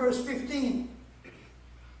 7, verse 15,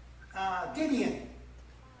 Gideon,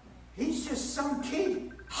 he's just some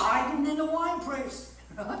kid hiding in the winepress.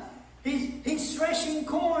 He's threshing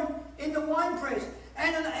corn in the winepress.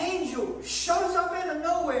 And an angel shows up out of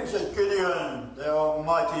nowhere and says, Gideon, the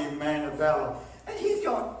almighty man of valor. And he's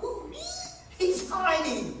going, who, me? He's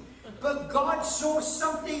hiding. But God saw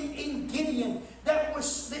something in Gideon that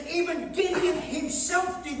even Gideon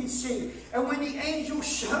himself didn't see. And when the angel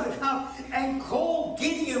showed up and called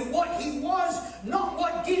Gideon what he was, not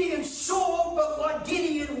what Gideon saw, but what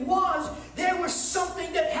Gideon was, there was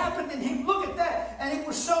something that happened in him. Look at that. And it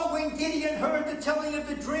was so when Gideon heard the telling of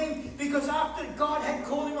the dream, because after God had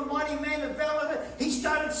called him a mighty man of valor, he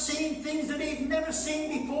started seeing things that he'd never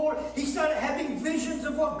seen before. He started having visions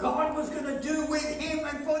of what God was going to do with him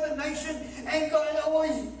and for the nation, and God, all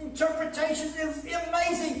his interpretations. It was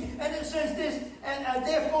amazing. And it says this, and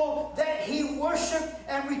therefore that he worshipped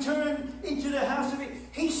and returned into the house of it.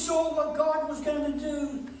 He saw what God was going to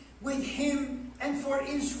do with him and for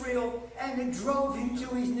Israel, and it drove him to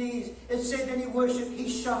his knees. It said that he worshipped. He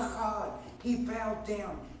shachad. He bowed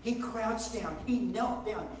down. He crouched down. He knelt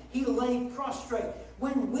down. He lay prostrate.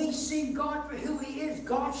 When we see God for who he is,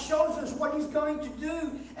 God shows us what he's going to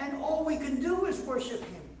do, and all we can do is worship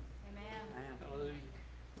him.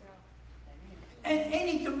 And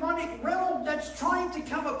any demonic realm that's trying to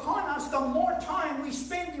come upon us, the more time we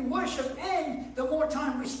spend in worship and the more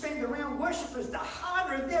time we spend around worshipers, the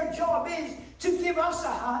harder their job is to give us a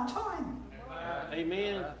hard time.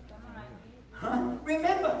 Amen.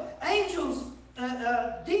 Remember, angels,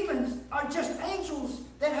 demons are just angels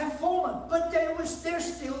that have fallen, but they're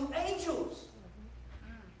still angels.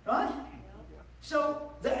 Right?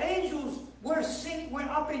 So the angels were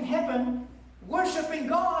up in heaven worshiping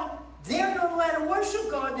God. They're not allowed to worship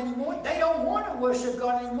God anymore. They don't want to worship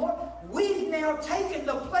God anymore. We've now taken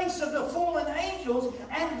the place of the fallen angels,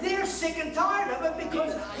 and they're sick and tired of it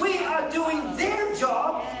because we are doing their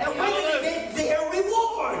job, and we're going to get their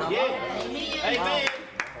reward. Yeah. Amen.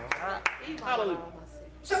 Hallelujah.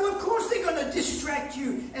 So of course they're going to distract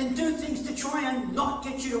you and do things to try and not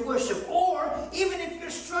get you to worship. Or, even if you're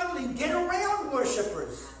struggling, get around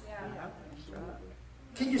worshipers.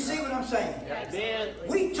 Can you see what I'm saying? Amen.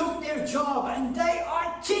 We took their job and they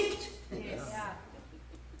are ticked. Yes.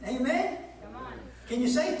 Amen? Come on. Can you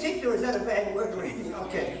say ticked, or is that a bad word, Randy?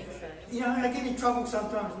 Okay. You know, I get in trouble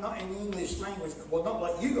sometimes, not in the English language, well, not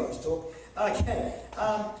like you guys talk. Okay.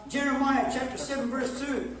 Jeremiah chapter 7, verse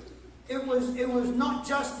 2. It was not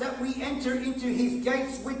just that we enter into his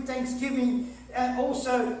gates with thanksgiving, and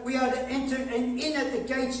also we are to enter and in at the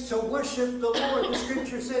gates to worship the Lord. The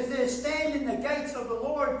scripture says there, stand in the gates of the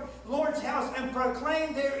Lord's house, and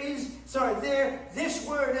proclaim this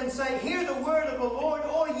word, and say, hear the word of the Lord,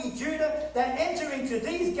 all ye Judah, that enter into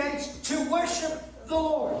these gates to worship the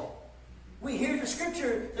Lord. We hear the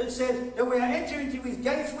scripture that says that we are entering into his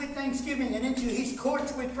gates with thanksgiving and into his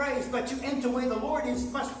courts with praise. But to enter where the Lord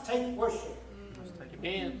is must take worship.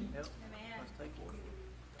 Amen.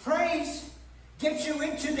 Praise gets you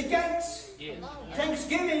into the gates. Yes.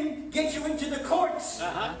 Thanksgiving gets you into the courts.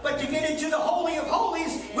 But to get into the Holy of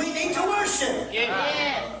Holies, we need to worship. Yes.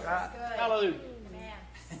 Hallelujah.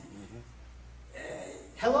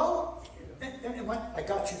 Hello? I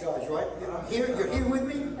got you guys, right? I'm here. You're here with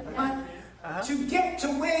me? Right? To get to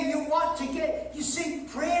where you want to get. You see,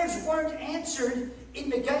 prayers weren't answered in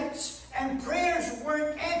the gates, and prayers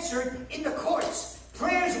weren't answered in the courts.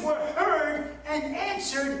 Prayers were heard and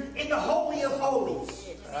answered in the Holy of Holies.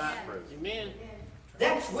 Amen.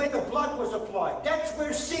 That's where the blood was applied. That's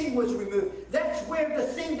where sin was removed. That's where the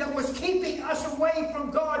thing that was keeping us away from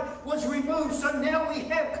God was removed. So now we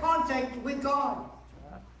have contact with God.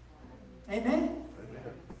 Amen?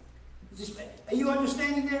 Are you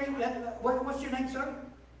understanding there? What's your name, sir?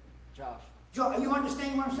 Josh. Are you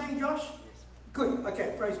understanding what I'm saying, Josh? Yes. Good.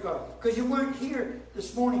 Okay, praise God. Because you weren't here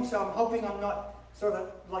this morning, so I'm hoping I'm not sort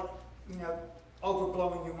of like,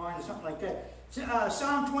 overblowing your mind or something like that.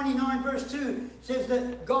 Psalm 29 verse 2 says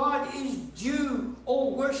that God is due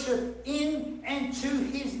all worship in and to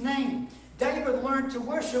his name. David learned to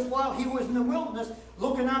worship while he was in the wilderness,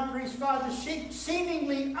 looking after his father's sheep,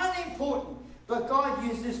 seemingly unimportant. But God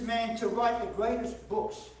used this man to write the greatest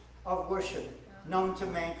books of worship known to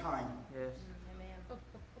mankind. Yes.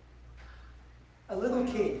 A little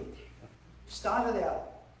kid started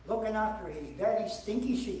out looking after his daddy's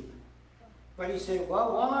stinky sheep. But he said,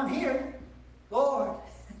 well, while I'm here, Lord.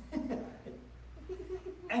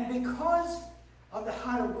 And because of the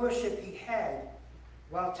heart of worship he had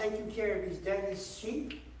while taking care of his daddy's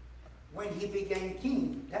sheep, when he became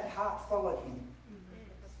king, that heart followed him.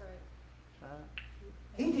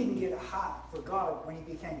 He didn't get a heart for God when he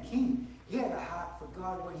became king. He had a heart for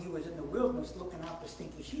God when he was in the wilderness looking after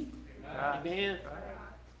stinky sheep. Amen.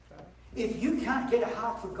 If you can't get a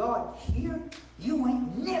heart for God here, you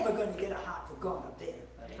ain't never going to get a heart for God up there.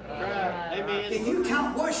 Right. Amen. If you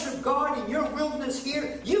can't worship God in your wilderness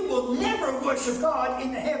here, you will never worship God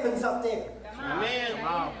in the heavens up there. Amen.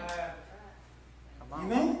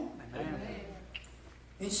 Amen?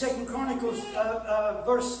 In 2 Chronicles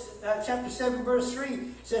chapter 7 verse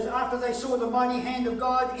 3 says, after they saw the mighty hand of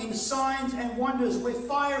God in signs and wonders with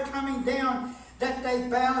fire coming down, that they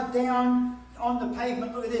bowed down on the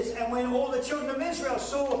pavement. Look at this. And when all the children of Israel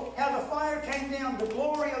saw how the fire came down, the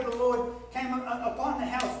glory of the Lord came upon the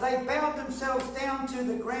house, they bowed themselves down to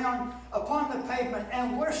the ground upon the pavement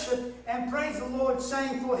and worshiped and praised the Lord,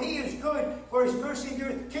 saying, for he is good, for his mercy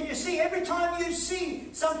endureth. Can you see, every time you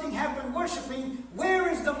see something happen worshiping, where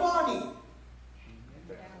is the body?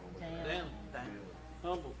 Down.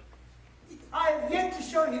 Humble. I have yet to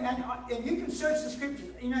show you, and you can search the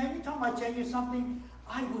scriptures. Every time I tell you something,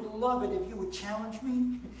 I would love it if you would challenge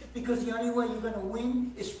me, because the only way you're going to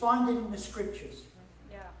win is find it in the scriptures.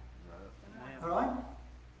 Yeah. All right?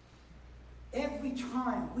 Every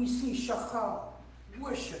time we see shachar,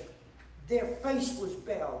 worship, their face was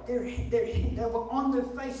bowed. They were on their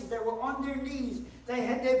faces. They were on their knees. They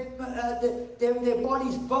had their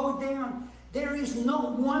bodies bowed down. There is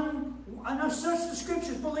not one. And I've searched the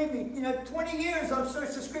scriptures, believe me. 20 years I've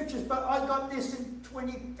searched the scriptures, but I got this in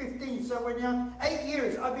 2015, so we're now 8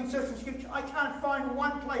 years I've been searching scripture. I can't find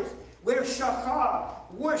one place where shachar,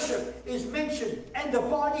 worship, is mentioned, and the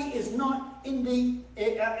body is not in the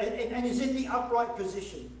and is in the upright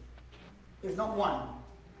position. There's not one.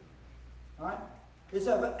 All right? There's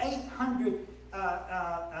over 800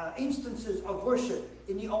 instances of worship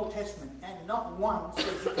in the Old Testament, and not one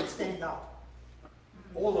says you can stand up.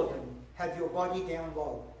 All of them have your body down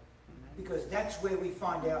low, because that's where we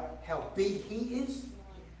find out how big he is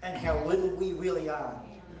and how little we really are.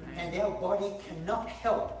 And our body cannot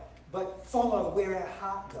help but follow where our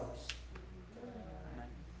heart goes.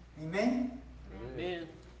 Amen? Amen.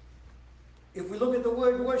 If we look at the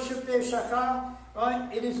word worship there, shachar, right,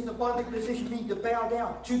 it is in the bodily position, meaning to bow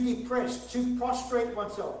down, to depress, to prostrate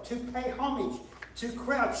oneself, to pay homage, to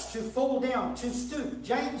crouch, to fall down, to stoop.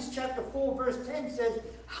 James chapter 4 verse 10 says,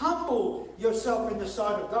 humble yourself in the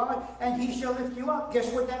sight of God, and he shall lift you up.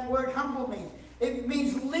 Guess what that word humble means? It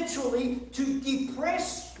means literally to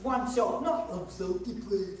depress oneself. Not, I'm so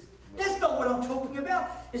depressed. That's not what I'm talking about.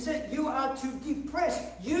 It says you are to depress.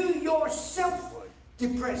 You yourself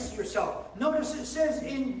depress yourself. Notice it says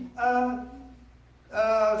in, 1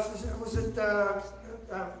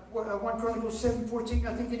 Chronicles 7:14,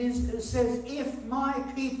 I think it is. It says, if my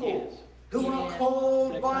people who are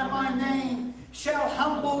called by my name shall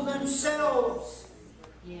humble themselves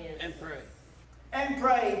and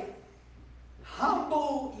pray.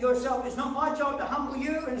 Humble yourself. It's not my job to humble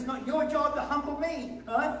you, and it's not your job to humble me.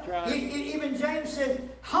 Right? Even James said,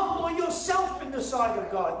 humble yourself in the sight of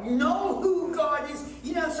God. Know who God is.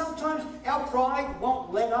 Sometimes our pride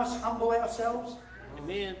won't let us humble ourselves.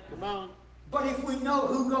 Amen. Come on. But if we know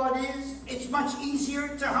who God is, it's much easier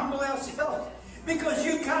to humble ourselves. Because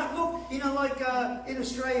you can't look, like in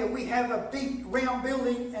Australia, we have a big round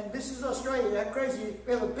building, and this is Australia, that's crazy.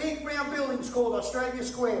 We have a big round building, it's called Australia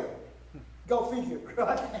Square. Go figure,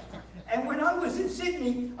 right? And when I was in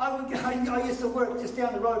Sydney, I used to work just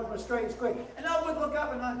down the road from Australia Square, and I would look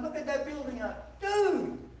up and I'd look at that building and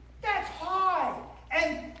dude, that's high.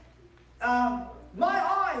 And my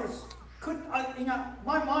eyes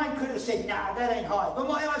my mind could have said, nah, that ain't high. But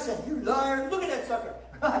my eyes said, you liar, look at that sucker.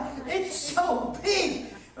 It's so big.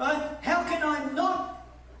 Right? How can I not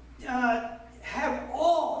have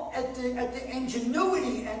awe at the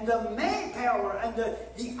ingenuity and the manpower and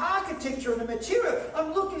the architecture and the material?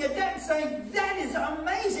 I'm looking at that and saying, that is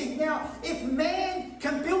amazing. Now, if man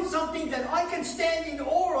can build something that I can stand in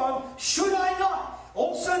awe of, should I not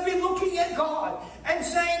also be looking at God and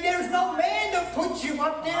saying, there's no man that puts you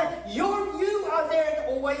up there. You are there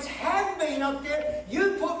and always have been up there.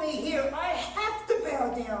 You put me here. I have to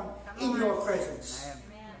bow down in your presence.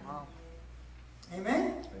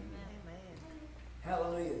 Amen?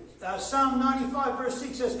 Hallelujah. Psalm 95 verse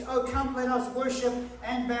 6 says, oh, come, let us worship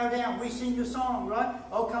and bow down. We sing the song, right?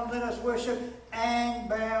 Oh, come, let us worship and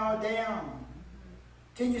bow down.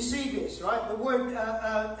 Can you see this, right? The word,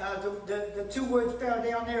 the two words bow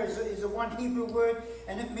down there is a one Hebrew word,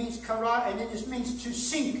 and it means kara, and it just means to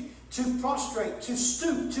sink, to prostrate, to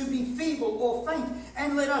stoop, to be feeble or faint.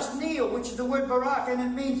 And let us kneel, which is the word barak, and it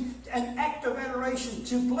means an act of adoration,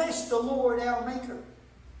 to bless the Lord our Maker.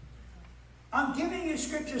 I'm giving you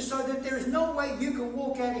scriptures so that there's no way you can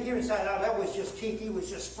walk out of here and say, oh, that was just Kieth, he was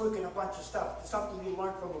just spruiking a bunch of stuff, something you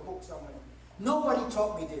learned from a book somewhere. Nobody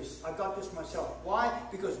taught me this. I got this myself. Why?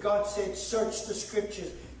 Because God said, search the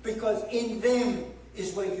scriptures, because in them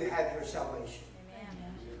is where you have your salvation.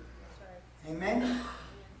 Amen? Amen?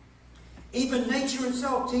 Even nature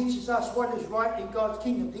itself teaches us what is right in God's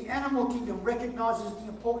kingdom. The animal kingdom recognizes the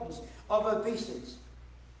importance of obedience.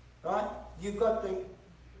 Right? You've got the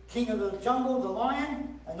king of the jungle, the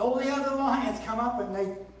lion, and all the other lions come up and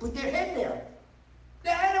they put their head there.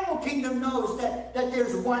 The animal kingdom knows that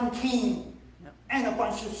there's one king and a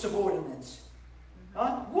bunch of subordinates.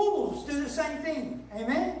 Right? Wolves do the same thing.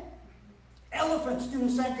 Amen? Elephants do the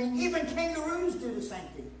same thing. Even kangaroos do the same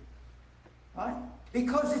thing. Right?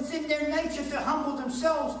 Because it's in their nature to humble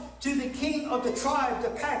themselves to the king of the tribe, the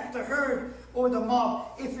pack, the herd, or the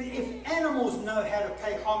mob. If animals know how to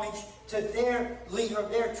pay homage to their leader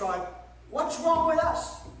of their tribe, what's wrong with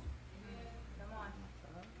us?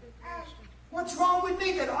 What's wrong with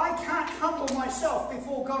me that I can't humble myself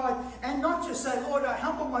before God and not just say, Lord, I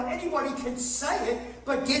humble myself. Anybody can say it,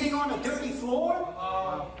 but getting on a dirty floor?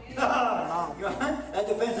 That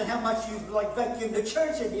depends on how much you vacuum the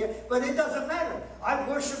church in here, but it doesn't matter. I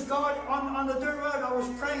worship God on the dirt road. I was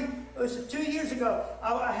praying, it was 2 years ago.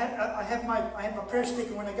 I have my prayer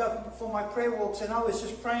sticker when I go for my prayer walks, and I was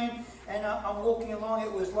just praying, and I'm walking along.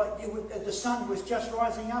 It was like the sun was just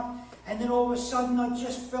rising up. And then all of a sudden I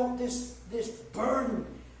just felt this burden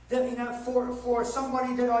that, for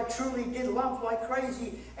somebody that I truly did love like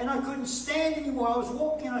crazy. And I couldn't stand anymore. I was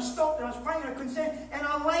walking, I stopped, and I was praying, and I couldn't stand. And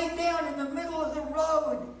I laid down in the middle of the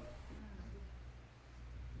road.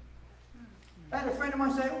 I had a friend of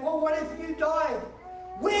mine say, well, what if you died?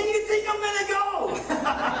 Where do you think I'm going to go?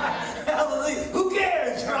 Hallelujah. Who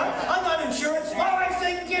cares, right? I'm not insurance. My wife's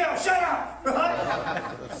taking care of. Shut up, right?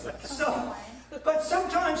 But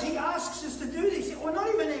sometimes he asks us to do this. Or not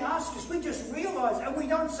even he asks us. We just realize, and we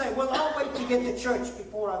don't say, well, I'll wait to get to church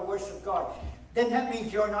before I worship God. Then that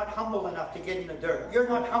means you're not humble enough to get in the dirt. You're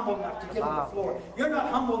not humble enough to get on the floor. You're not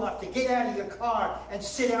humble enough to get out of your car and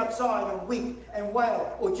sit outside and weep and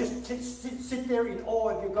wail, or just sit there in awe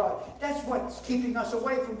of your God. That's what's keeping us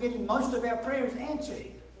away from getting most of our prayers answered.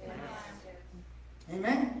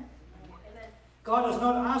 Amen? God has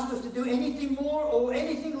not asked us to do anything more or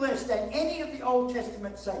anything less than any of the Old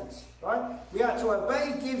Testament saints. Right? We are to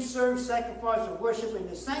obey, give, serve, sacrifice, and worship in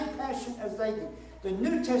the same passion as they did. The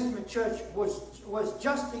New Testament church was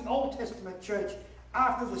just the Old Testament church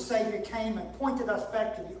after the Savior came and pointed us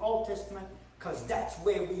back to the Old Testament, because that's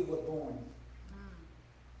where we were born.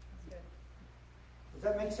 Does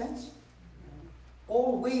that make sense?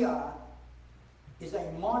 All we are is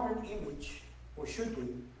a modern image, or should be,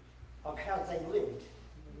 of how they lived.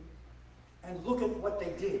 And look at what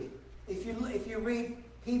they did. If you read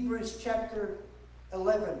Hebrews chapter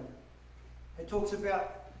 11, it talks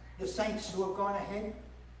about the saints who have gone ahead.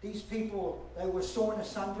 These people, they were sawn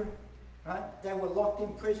asunder, right? They were locked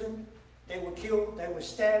in prison, they were killed, they were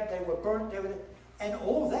stabbed, they were burnt, and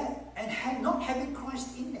all that, and not having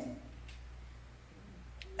Christ in them.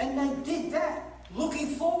 And they did that looking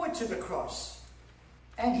forward to the cross.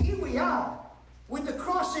 And here we are, with the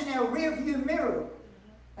cross in our rearview mirror,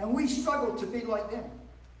 and we struggle to be like them.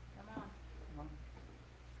 Come on.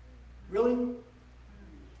 Really?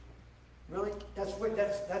 Really? That's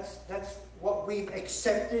what we've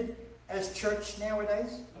accepted as church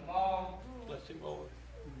nowadays? Come on. Bless him, Lord.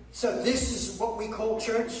 So this is what we call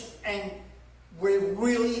church, and we're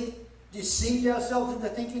really deceived ourselves into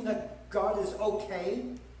thinking that God is okay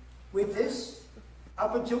with this.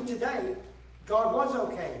 Up until today, God was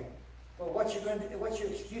okay. But what's your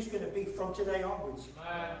excuse going to be from today onwards?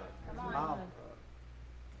 Come on.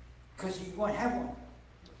 Because you won't have one.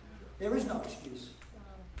 There is no excuse.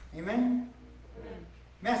 Amen?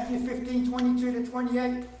 Matthew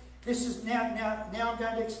 15:22-28. This is now I'm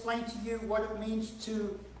going to explain to you what it means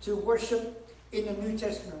to worship in the New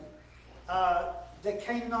Testament. The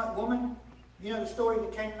Canaanite woman, you know the story of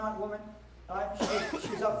the Canaanite woman? Right?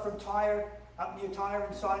 She's up from Tyre, up near Tyre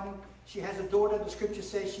and Sidon. She has a daughter. The scripture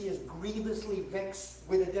says she is grievously vexed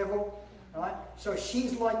with the devil. Right? So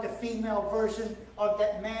she's like the female version of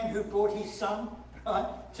that man who brought his son, right,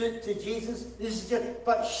 to Jesus. This is just,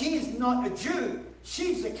 but she's not a Jew.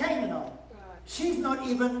 She's a Canaanite. She's not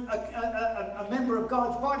even a member of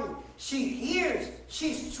God's body. She hears.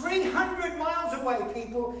 She's 300 miles away,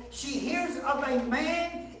 people. She hears of a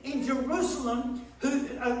man in Jerusalem who,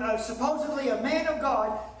 supposedly a man of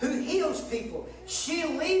God, who heals people. She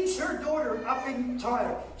leaves her daughter up in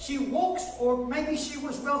Tyre. She walks, or maybe she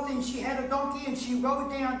was wealthy and she had a donkey and she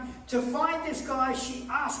rode down to find this guy. She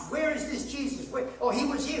asked, where is this Jesus? He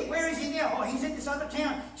was here. Where is he now? Oh, he's in this other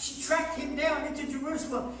town. She tracked him down into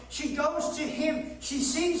Jerusalem. She goes to him. She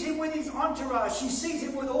sees him with his entourage. She sees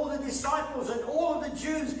him with all the disciples and all of the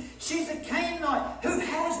Jews. She's a Canaanite who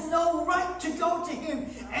has no right to go to him.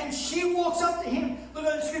 And she walks up to him. Look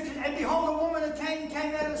at the scripture. And behold, a woman of Canaan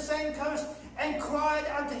came out of the same coast and cried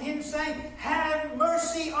unto him, saying, have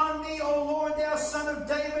mercy on me, O Lord, thou son of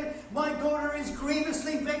David. My daughter is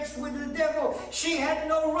grievously vexed with the devil. She had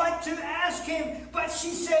no right to ask him, but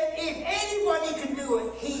she said, if anybody can do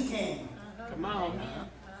it, he can. Come on.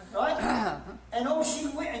 Right? And all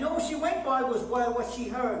she went by was by what she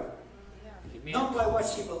heard, not by what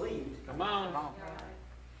she believed. Come on.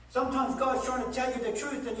 Sometimes God's trying to tell you the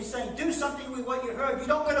truth and He's saying, do something with what you heard. You're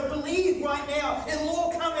not going to believe right now. It'll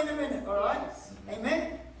all come in a minute. All right?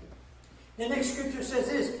 Amen? The next scripture says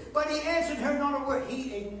this, but he answered her not a word.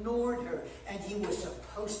 He ignored her. And he was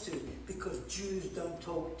supposed to, because Jews don't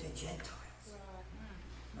talk to Gentiles.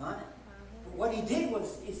 Right? But what he did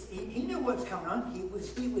was, he knew what's coming on. He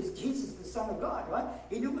was Jesus, the Son of God, right?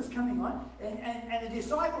 He knew what was coming on. And the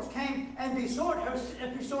disciples came and besought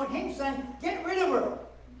him, saying, get rid of her.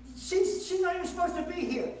 She's not even supposed to be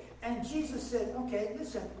here. And Jesus said, okay,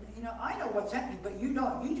 listen, I know what's happening, but you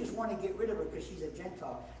don't. You just want to get rid of her because she's a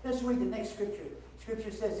Gentile. Let's read the next scripture.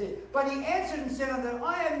 Scripture says this, but he answered and said unto her,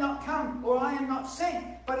 I am not come, or I am not sent,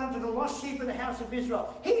 but unto the lost sheep of the house of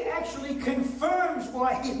Israel. He actually confirms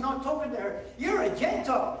why he's not talking to her. You're a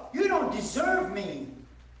Gentile. You don't deserve me.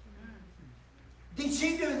 Did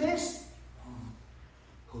she do this?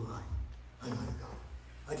 Hold on. I gotta go.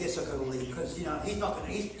 I guess I gotta leave because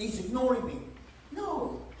he's ignoring me.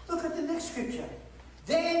 No, look at the next scripture.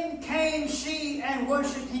 Then came she and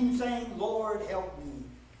worshipped him, saying, Lord, help me.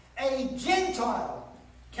 A Gentile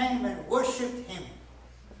came and worshipped him.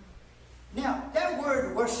 Now, that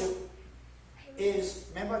word worship is,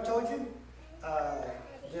 remember I told you,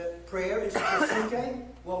 the prayer is prosuke.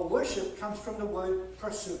 Well, worship comes from the word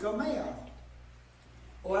prosukomeo.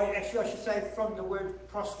 Or actually I should say from the word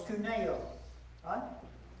proskuneo. Right?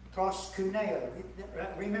 Proskuneo.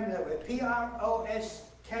 Remember that word. Proskuneo.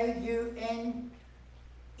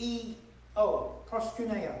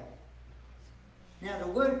 Proskuneo. Now the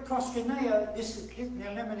word proskuneo, now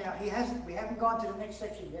remember now, we haven't gone to the next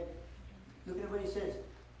section yet. Look at what he says.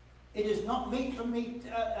 It is not meet for me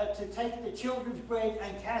to take the children's bread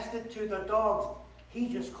and cast it to the dogs. He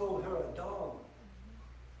just called her a dog.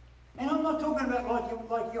 And I'm not talking about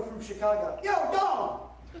like you're from Chicago. Yo, dog!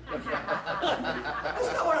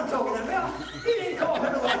 That's not what I'm talking about. He didn't call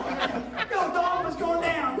her like, yo, dog, what's going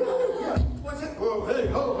down? What's it? Whoa, hey,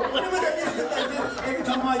 ho, ho. Whatever that is that they do. Every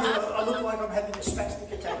time I do it, I look like I'm having a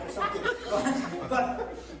spastic attack or something.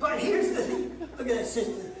 But here's the thing. Look at that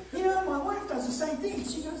sister. My wife does the same thing.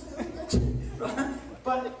 She does that. Right?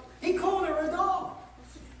 But he called her a dog.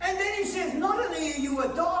 And then he says, not only are you a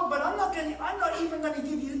dog, but I'm not even going to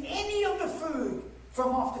give you any of the food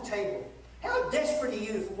from off the table. How desperate are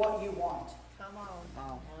you for what you want? Come on.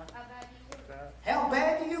 How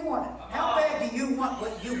bad do you want it? How bad do you want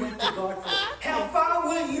what you went to God for? How far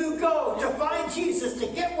will you go to find Jesus to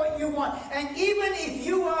get what you want? And even if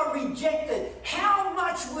you are rejected, how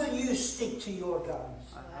much will you stick to your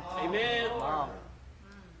guns? Amen.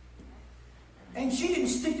 And she didn't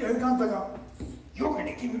stick to her guns, but you're going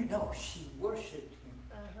to give me. No, she worshipped him.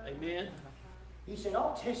 Amen. He said,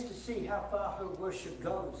 I'll test to see how far her worship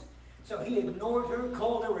goes. So he ignored her,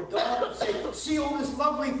 called her a dog, and said, see all this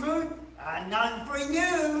lovely food? None for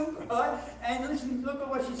you, right? And listen, look at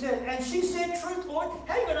what she said. And she said, truth, Lord.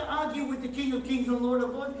 How are you going to argue with the King of Kings and Lord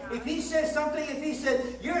of Lords? If he says something, if he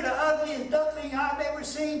said, you're the ugliest duckling I've ever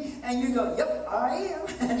seen, and you go, yep, I am,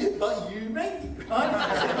 but you made me, right?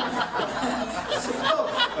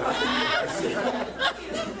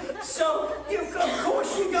 So, of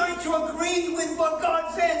course you're going to agree with what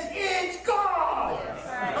God says. It's God.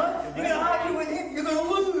 Right? You're going to argue with him, you're going to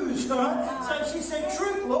lose. Right? So she said,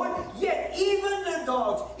 truth, Lord, yet even the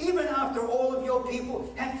dogs, even after all of your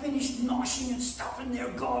people have finished noshing and stuffing their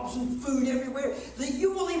gobs and food everywhere, that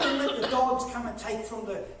you will even let the dogs come and take from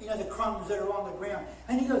the, the crumbs that are on the ground.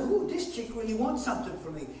 And he goes, ooh, this chick really wants something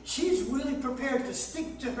from me. She's really prepared to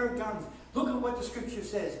stick to her guns. Look at what the scripture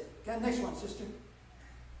says. Okay, next one, sister.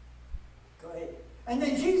 Go ahead. And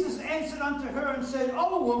then Jesus answered unto her and said,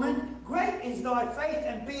 O woman, great is thy faith,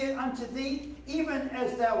 and be it unto thee, even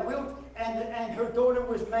as thou wilt. And her daughter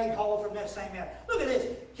was made whole from that same hour. Look at this.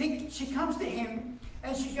 She comes to him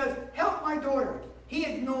and she goes, help my daughter. He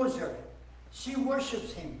ignores her. She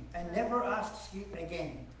worships him and never asks you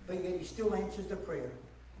again. But yet he still answers the prayer.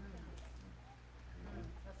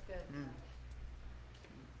 That's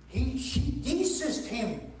good. She desisted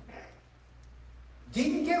him.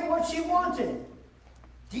 Didn't get what she wanted.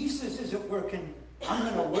 Jesus isn't working. I'm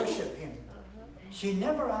going to worship him. She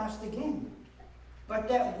never asked again. But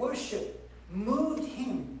that worship moved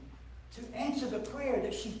him to answer the prayer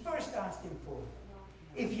that she first asked him for.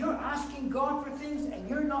 If you're asking God for things and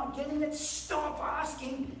you're not getting it, stop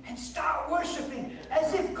asking and start worshiping.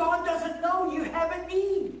 As if God doesn't know you have a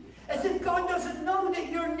need. As if God doesn't know that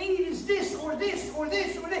your need is this or this or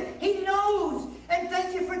this or this. He knows. And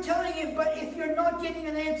thank you for telling him. But if you're not getting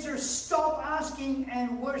an answer, stop asking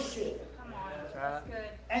and worship. Come on. That's good.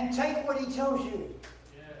 And take what he tells you.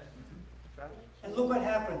 And look what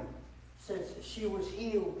happened. It says she was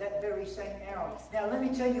healed that very same hour. Now let me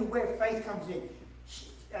tell you where faith comes in.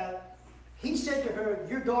 He said to her,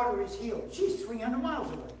 your daughter is healed. She's 300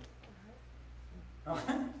 miles away.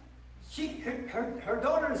 Her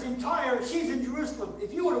daughter is in Tyre. She's in Jerusalem.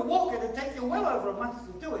 If you were to walk it, it'd take you well over a month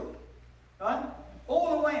to do it. Right?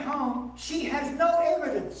 All the way home, she has no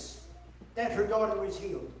evidence that her daughter is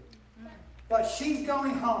healed. But she's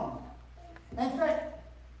going home. In fact,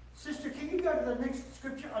 sister, can you go to the next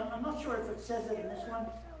scripture? I'm not sure if it says it in this one.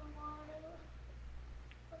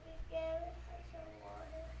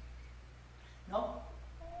 No?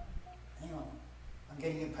 Hang on. I'm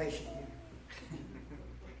getting impatient here.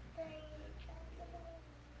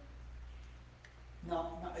 No,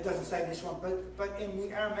 it doesn't say this one. But in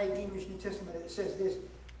the Aramaic English New Testament, it says this.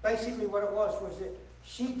 Basically what it was that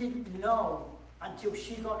she didn't know until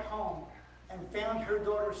she got home and found her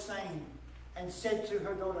daughter sane and said to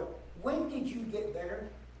her daughter, when did you get better?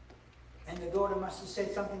 And the daughter must have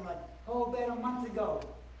said something like, oh, about a month ago.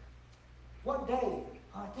 What day?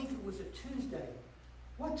 I think it was a Tuesday.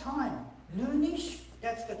 What time? Noonish?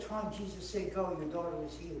 That's the time Jesus said, go, your daughter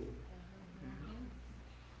is healed.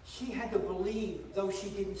 She had to believe, though she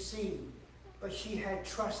didn't see, but she had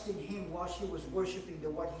trust in him while she was worshiping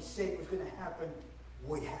that what he said was going to happen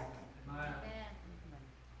would happen. Amen.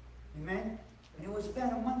 Amen? And it was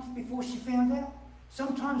about a month before she found out.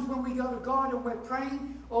 Sometimes when we go to God and we're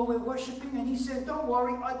praying or we're worshiping and he says, don't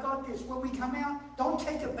worry, I got this. When we come out, don't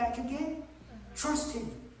take it back again. Trust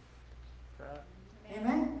him.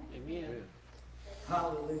 Amen? Amen.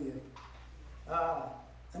 Hallelujah.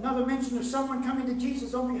 Another mention of someone coming to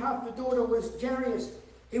Jesus on behalf of the daughter was Jairus.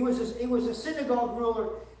 He was a synagogue ruler,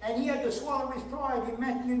 and he had to swallow his pride. In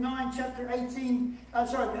Matthew 9,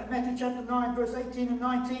 Matthew chapter 9, verse 18 and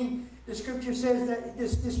 19, the scripture says that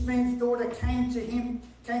this man's daughter came to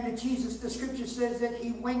Jesus. The scripture says that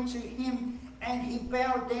he went to him and he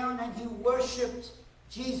bowed down and he worshipped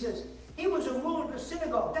Jesus. He was a ruler of the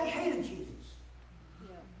synagogue. They hated Jesus.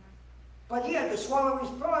 But he had to swallow his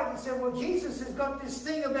pride and said, well, Jesus has got this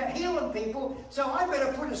thing about healing people, so I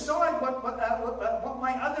better put aside what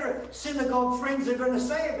my other synagogue friends are going to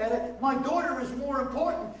say about it. My daughter is more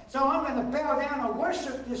important, so I'm going to bow down and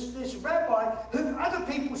worship this rabbi, who other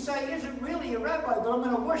people say isn't really a rabbi, but I'm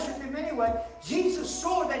going to worship him anyway. Jesus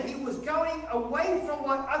saw that he was going away from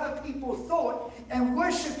what other people thought and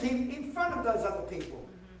worshiped him in front of those other people.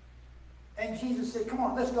 And Jesus said, come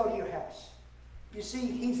on, let's go to your house. You see,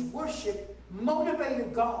 his worship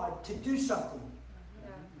motivated God to do something.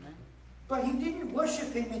 But he didn't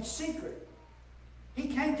worship him in secret. He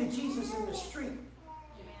came to Jesus in the street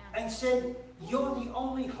and said, you're the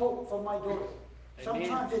only hope for my daughter.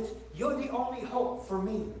 Sometimes it's, you're the only hope for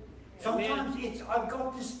me. Sometimes it's, I've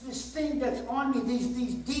got this thing that's on me,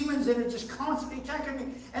 these demons that are just constantly attacking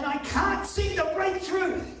me, and I can't seem to break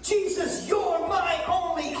through. Jesus, you're my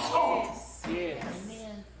only hope. Yes.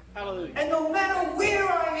 Amen. Hallelujah. And no matter where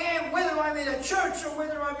I am, whether I'm in a church or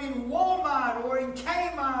whether I'm in Walmart or in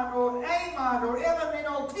Kmart or Amart or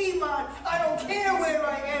M&O Mart, I don't care where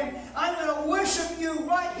I am. I'm going to worship you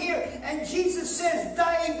right here. And Jesus says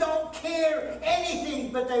they don't care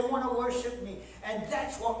anything, but they want to worship me. And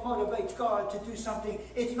that's what motivates God to do something.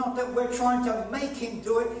 It's not that we're trying to make him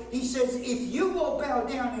do it. He says, if you will bow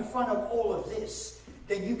down in front of all of this,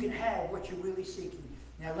 then you can have what you're really seeking.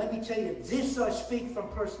 Now, let me tell you, this I speak from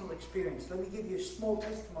personal experience. Let me give you a small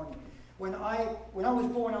testimony. When I was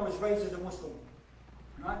born, I was raised as a Muslim.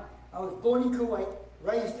 Right? I was born in Kuwait,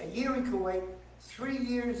 raised a year in Kuwait, 3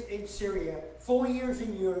 years in Syria, 4 years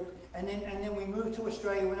in Europe, and then we moved to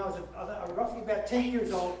Australia when I was roughly about 10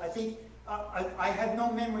 years old. I think I have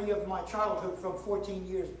no memory of my childhood from 14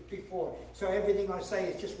 years before. So everything I say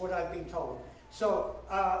is just what I've been told. So,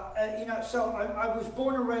 I was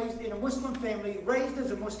born and raised in a Muslim family, raised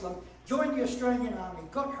as a Muslim, joined the Australian Army,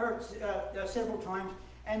 got hurt several times,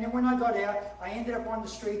 and then when I got out, I ended up on the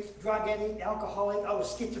streets, drug addict, alcoholic, I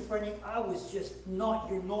was schizophrenic, I was just not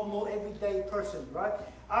your normal, everyday person, right?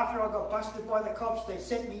 After I got busted by the cops, they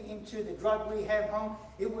sent me into the drug rehab home.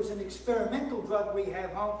 It was an experimental drug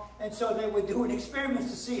rehab home, and so they were doing experiments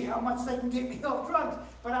to see how much they can get me off drugs.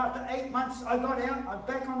 But after 8 months, I got out, I'm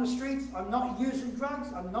back on the streets, I'm not using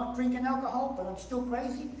drugs, I'm not drinking alcohol, but I'm still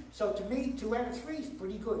crazy. So to me, 2 out of 3 is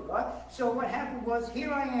pretty good, right? So what happened was,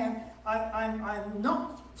 here I am, I'm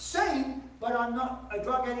not sane, but I'm not a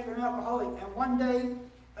drug addict or an alcoholic. And one day,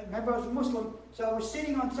 I remember I was a Muslim, so I was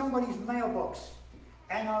sitting on somebody's mailbox.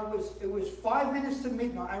 And it was 5 minutes to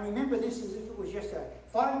midnight. I remember this as if it was yesterday.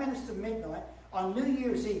 5 minutes to midnight on New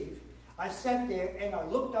Year's Eve. I sat there and I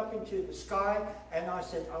looked up into the sky and I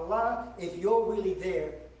said, Allah, if you're really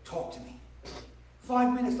there, talk to me.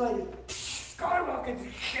 5 minutes later, skyrockets.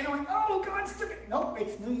 And I went, oh, God's took it. Nope,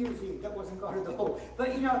 it's New Year's Eve. That wasn't God at all. But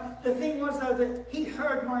the thing was though that he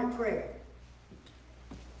heard my prayer.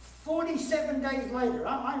 47 days later,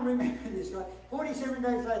 I remember this, right? 47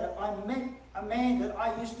 days later, I met a man that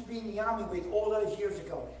I used to be in the army with all those years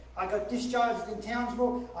ago. I got discharged in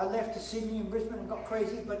Townsville. I left to Sydney and Brisbane and got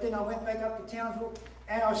crazy, but then I went back up to Townsville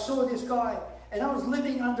and I saw this guy, and I was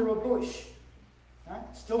living under a bush. Right?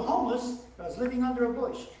 Still homeless, but I was living under a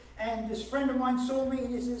bush. And this friend of mine saw me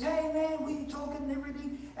and he says, hey man, we talking and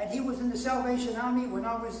everything. And he was in the Salvation Army when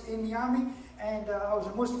I was in the army, and I was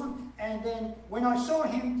a Muslim. And then when I saw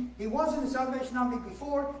him, he was in the Salvation Army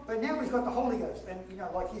before, but now he's got the Holy Ghost. And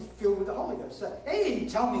like he's filled with the Holy Ghost. So he didn't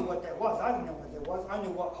tell me what that was. I didn't know what that was. I knew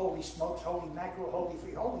what holy smokes, holy mackerel, holy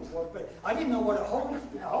free holies was, but I didn't know what a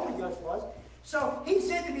Holy Ghost was. So he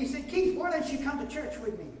said to me, he said, Keith, why don't you come to church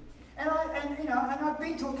with me? And I've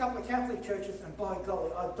been to a couple of Catholic churches, and by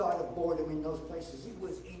golly, I've died of boredom in those places. It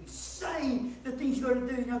was insane, the things you got to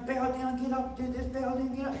do, bow down, get up, do this, bow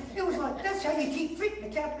down, get up. It was like, that's how you keep fit in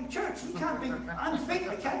the Catholic Church. You can't be unfit in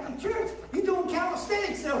the Catholic Church. You're doing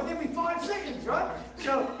calisthenics every 5 seconds, right?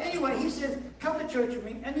 So anyway, he says, come to church with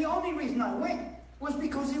me. And the only reason I went was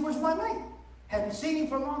because he was my mate. Hadn't seen him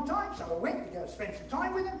for a long time, so I went to go spend some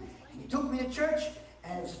time with him. And he took me to church,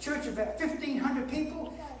 and it was a church of about 1,500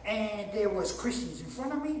 people. And there was Christians in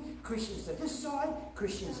front of me, Christians to this side,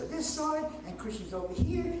 Christians to this side, and Christians over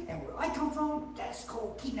here. And where I come from, that's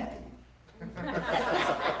called kidnapping.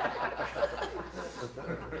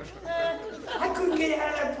 I couldn't get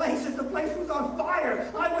out of that place, and the place was on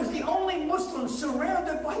fire. I was the only Muslim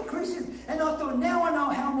surrounded by Christians. And I thought, now I know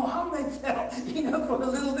how Muhammad felt, for a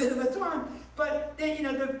little bit of a time. But then,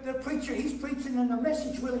 the preacher, he's preaching, and the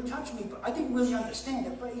message really touched me. But I didn't really understand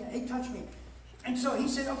it, but he touched me. And so he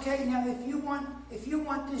said, okay, now if you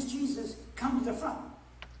want this Jesus, come to the front.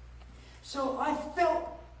 So I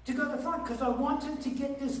felt to go to the front because I wanted to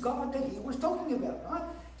get this God that he was talking about, right?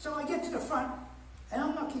 So I get to the front, and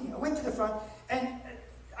I'm not kidding, I went to the front, and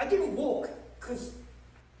I didn't walk because,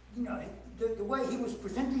 the way he was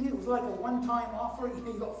presenting it was like a one-time offer.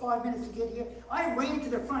 You got 5 minutes to get here. I ran to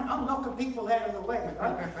the front. I'm knocking people out of the way.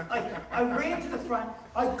 Right? I ran to the front.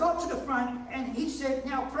 I got to the front, and he said,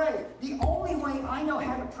 now pray. The only way I know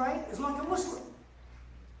how to pray is like a Muslim.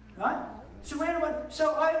 Right? So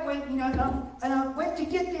I went, and I went to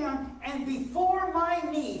get down, and before my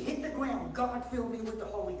knee hit the ground, God filled me with the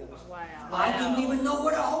Holy Ghost. Wow. I didn't even know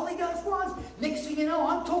what a Holy Ghost was. Next thing you know,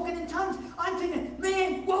 I'm talking in tongues. I'm thinking,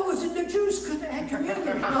 man, what was it? The Jews could have had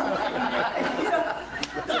communion.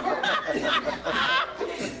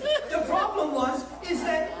 The problem is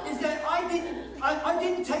that I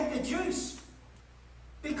didn't take the juice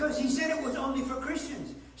because he said it was only for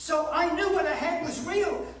Christians. So I knew what I had was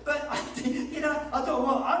real, but I thought, thought,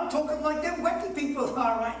 well, I'm talking like them wacky people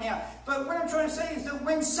are right now. But what I'm trying to say is that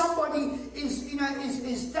when somebody is,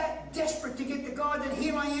 is that desperate to get to God, and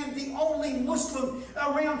here I am, the only Muslim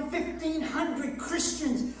around 1,500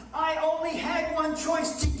 Christians. I only had one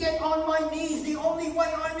choice: to get on my knees, the only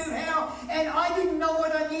way I knew how, and I didn't know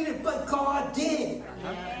what I needed, but God did.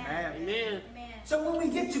 Amen. Amen. So when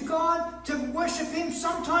we get to God to worship Him,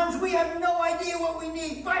 sometimes we have no idea what we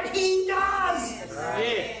need, but He does.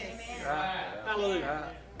 Yes. Hallelujah.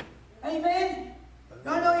 Amen.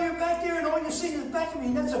 I know you're back there and all you're seeing is back of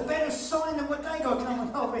me. That's a better sign than what they got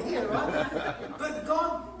coming over here, right? But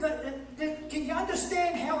God, can you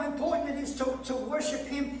understand how important it is to worship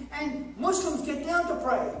Him? And Muslims get down to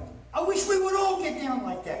pray. I wish we would all get down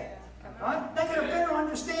like that. Right? They got a better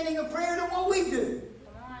understanding of prayer than what we do.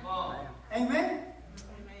 Amen?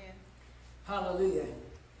 Amen. Hallelujah.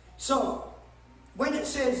 So, when it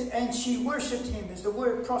says, and she worshipped him, is the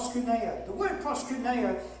word proskuneo. The word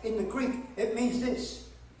proskuneo in the Greek, it means this.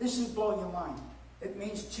 This will blow your mind. It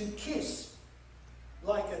means to kiss,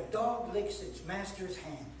 like a dog licks its master's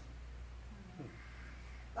hand.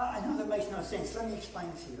 I know that makes no sense. Let me explain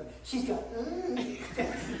this to you. She's got,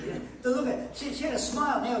 look at it. She had a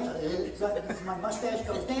smile now. It's like my mustache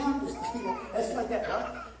goes down. That's like that,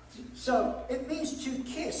 right? So, it means to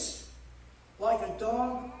kiss, like a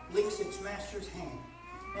dog licks its master's hand.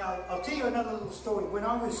 Now, I'll tell you another little story. When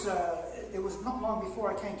I was, it was not long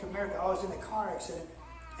before I came to America, I was in a car accident,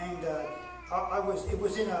 and it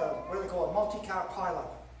was in a, what do they call it, a multi-car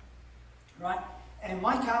pileup, right? And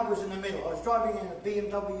my car was in the middle. I was driving in a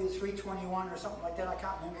BMW 321 or something like that. I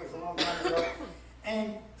can't remember. It was a long time ago.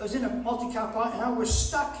 And I was in a multi-car pileup, and I was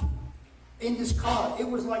stuck in this car. It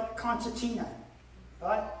was like concertina,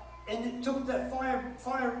 right? And it took the fire,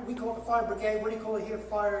 we call it the fire brigade. What do you call it here?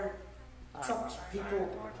 Fire trucks, people,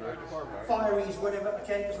 fireys, whatever,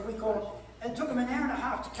 okay, that's what we call them. And it took them an hour and a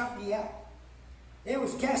half to cut me out. There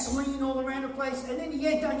was gasoline all around the place. And in the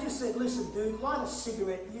end, I just said, listen, dude, light a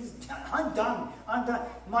cigarette. I'm done. I'm done.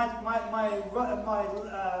 My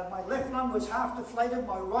left lung was half deflated.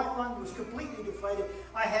 My right lung was completely deflated.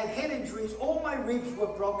 I had head injuries. All my ribs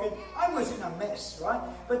were broken. I was in a mess, right?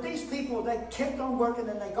 But these people, they kept on working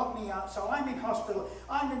and they got me out. So I'm in hospital.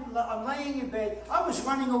 I'm laying in bed. I was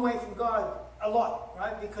running away from God a lot,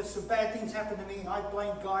 right? Because some bad things happened to me and I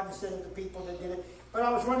blamed God instead of the people that did it. But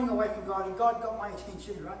I was running away from God, and God got my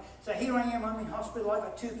attention, right? So here I am, I'm in hospital, I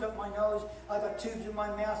got tubes up my nose, I got tubes in my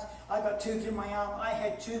mouth, I got tubes in my arm, I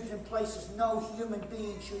had tubes in places no human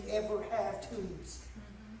being should ever have tubes.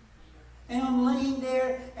 And I'm laying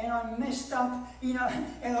there, and I'm messed up, and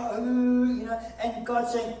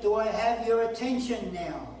God's saying, do I have your attention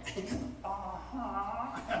now?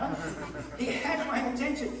 He had my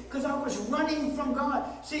attention because I was running from God.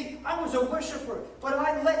 See, I was a worshiper, but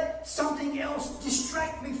I let something else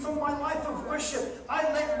distract me from my life of worship. I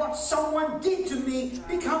let what someone did to me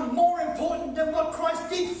become more important than what Christ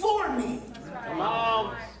did for me. Come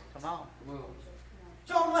on. Come on.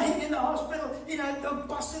 So I'm laying in the hospital,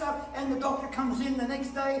 busted up, and the doctor comes in the next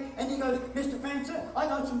day, and he goes, Mr. Fansa, I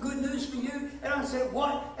got some good news for you. And I said,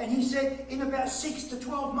 what? And he said, in about 6 to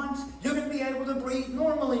 12 months, you're going to be able to breathe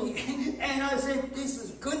normally. And I said, this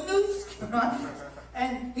is good news?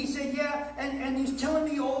 And he said, yeah, and he's telling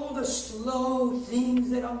me all the slow things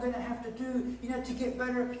that I'm going to have to do, to get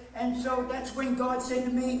better. And so that's when God said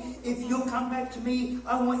to me, if you'll come back to me,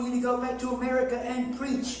 I want you to go back to America and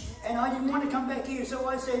preach. And I didn't want to come back here, so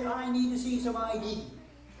I said, I need to see some ID.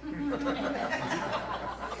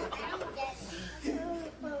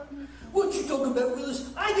 What you talking about,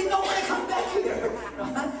 Willis? I did not want to come back here.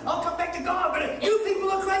 I'll come back to God, but you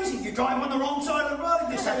people are crazy. You drive on the wrong side of the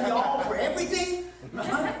road. You say you're all for everything.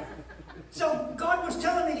 So God was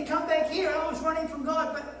telling me to come back here. I was running from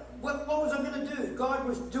God, but what was I going to do? God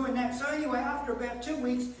was doing that. So anyway, after about 2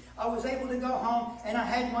 weeks, I was able to go home, and I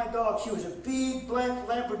had my dog. She was a big black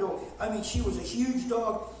Labrador. I mean, she was a huge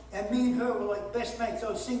dog, and me and her were like best mates.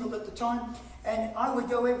 I was single at the time, and I would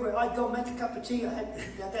go everywhere. I'd go make a cup of tea.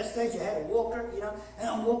 At that stage, I had a walker, and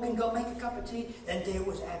I'm walking, go make a cup of tea, and there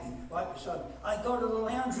was Abby right beside me. I go to the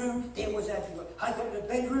lounge room, there was Abby. I go to the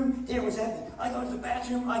bedroom, there was Abby. I go to the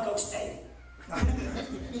bathroom, I go stay.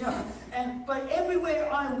 But everywhere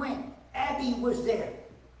I went, Abby was there,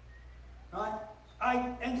 right?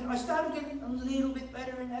 I started getting a little bit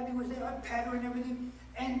better, and Abby was there. I'd pat her and everything.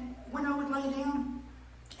 And when I would lay down,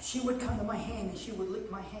 she would come to my hand and she would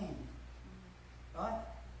lick my hand. Right?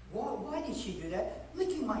 Why did she do that?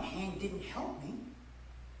 Licking my hand didn't help me.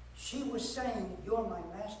 She was saying, you're my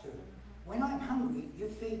master. When I'm hungry, you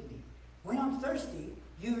feed me. When I'm thirsty,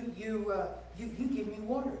 you give me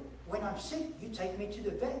water. When I'm sick, you take me to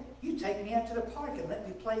the vet. You take me out to the park and let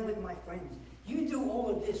me play with my friends. You do all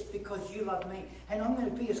of this because you love me. And I'm going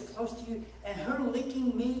to be as close to you. And her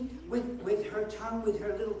licking me with her tongue, with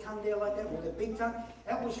her little tongue there like that, with a big tongue,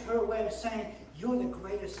 that was her way of saying, you're the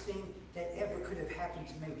greatest thing that ever could have happened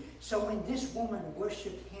to me. So when this woman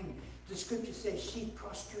worshipped him, the scripture says she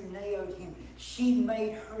prostrated him. She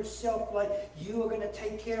made herself like, you are going to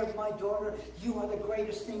take care of my daughter. You are the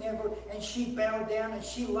greatest thing ever. And she bowed down and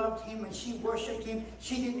she loved him and she worshipped him.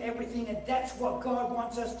 She did everything. And that's what God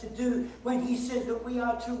wants us to do when he says that we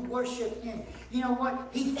are to worship him. You know what?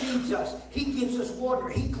 He feeds us. He gives us water.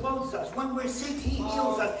 He clothes us. When we're sick, he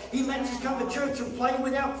heals us. He lets us come to church and play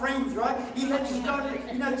with our friends, right? He lets us go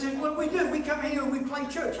to, what we do. We come here and we play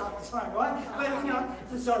church half the time, right?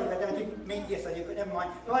 But, sorry about that. I didn't mean, yes I did, but never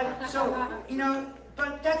mind. Right? So,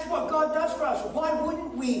 but that's what God does for us. Why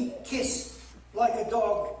wouldn't we kiss like a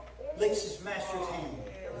dog licks his master's hand?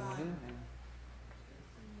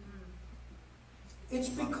 It's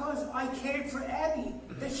because I cared for Abby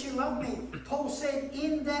that she loved me. Paul said,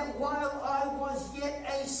 in that while I was yet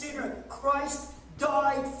a sinner, Christ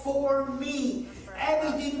died for me.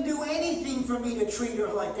 Abby didn't do anything for me to treat her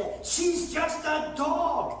like that. She's just a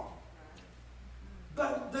dog.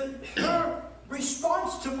 But her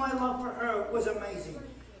response to my love for her was amazing.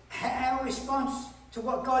 Our response to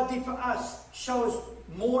what God did for us shows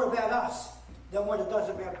more about us than what it does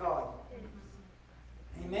about God.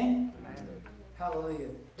 Amen? Amen. Hallelujah.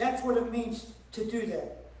 That's what it means to do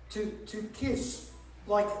that. To kiss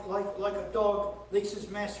like a dog licks his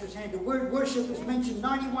master's hand. The word worship is mentioned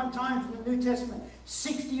 91 times in the New Testament.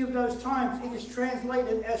 60 of those times it is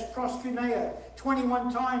translated as prostraneia,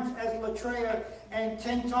 21 times as latreia, and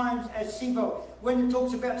 10 times as sibo. When it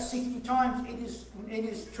talks about 60 times, it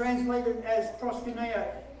is translated as prostraneia.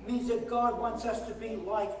 It means that God wants us to be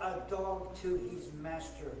like a dog to his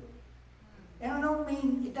master. And I don't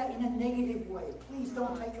mean that in a negative way. Please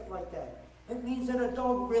don't take it like that. It means that a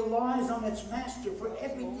dog relies on its master for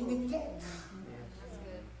everything it gets.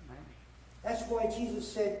 That's why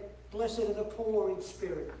Jesus said, blessed are the poor in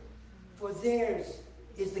spirit, for theirs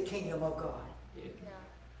is the kingdom of God.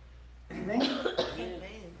 Amen? Amen.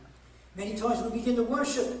 Many times we begin to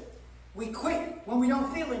worship, we quit when we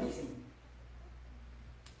don't feel anything.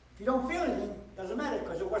 If you don't feel anything, it doesn't matter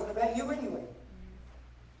because it wasn't about you anyway.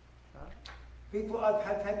 People, I've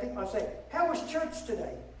had people, I say, how was church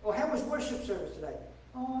today? Or how was worship service today?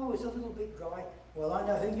 Oh, it was a little bit dry. Well, I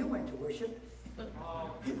know who you went to worship.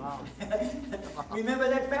 Remember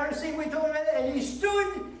that Pharisee we talked about? And he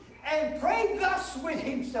stood and prayed thus with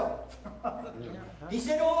himself. He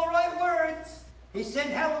said all the right words. He said,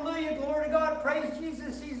 hallelujah, glory to God, praise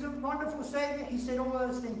Jesus, he's a wonderful Savior. He said all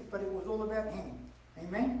those things, but it was all about him.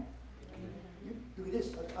 Amen? Look at this,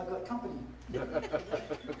 I got company.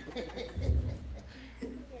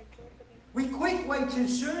 We quit way too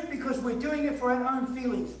soon because we're doing it for our own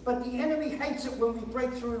feelings. But the enemy hates it when we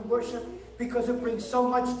break through in worship because it brings so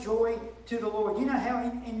much joy to the Lord. You know how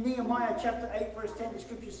in Nehemiah chapter 8 verse 10 the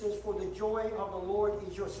scripture says, for the joy of the Lord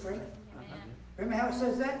is your strength? Remember how it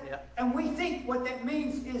says that? Yeah. And we think what that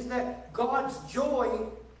means is that God's joy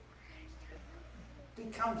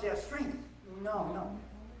becomes our strength. No.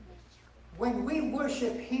 When we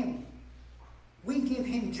worship him, we give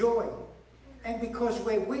him joy. And because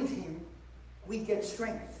we're with him, we get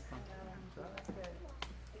strength.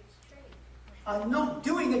 I'm not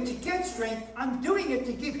doing it to get strength. I'm doing it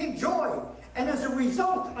to give him joy. And as a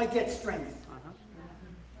result, I get strength.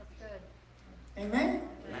 Amen?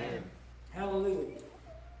 Amen. Hallelujah.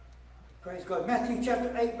 Praise God. Matthew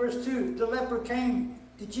chapter 8 verse 2. The leper came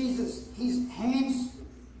to Jesus. His hands,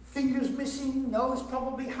 fingers missing, nose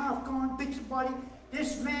probably half gone, bits of body.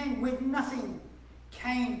 This man with nothing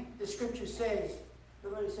came, the scripture says.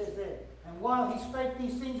 Look what it says there. And while he spake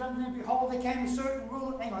these things unto them, behold, there came a certain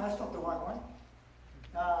ruler. Hang on, that's not the right one.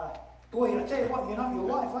 Boy, I tell you what, you're not your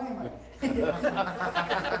wife, are you, mate?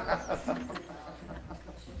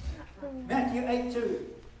 Matthew 8:2.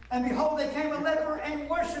 And behold, there came a leper and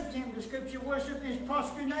worshipped him. The scripture worship is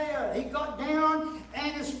prostraneia. He got down,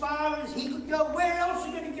 and as far as he could go, where else are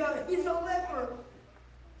you going to go? He's a leper.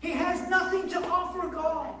 He has nothing to offer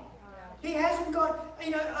God. He hasn't got,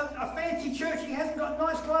 a fancy church. He hasn't got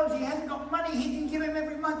nice clothes. He hasn't got money he can give him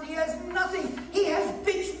every month. He has nothing. He has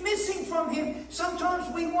bits missing from him.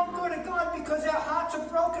 Sometimes we won't go to God because our hearts are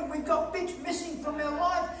broken. We've got bits missing from our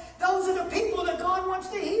life. Those are the people that God wants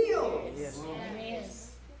to heal. Yes.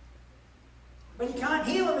 Yes. But he can't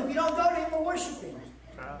heal them if you don't go to him or worship him.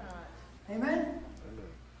 Amen?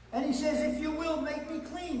 And he says, if you will, make me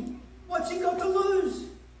clean. What's he got to lose?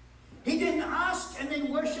 He didn't ask and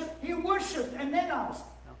then worship. He worshipped and then asked.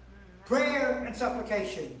 Prayer and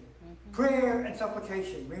supplication. Prayer and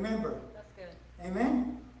supplication. Remember. That's good.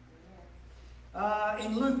 Amen.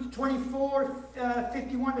 In Luke 24,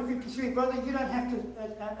 51 to 53, brother, you don't have to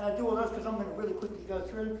do all those because I'm going to really quickly go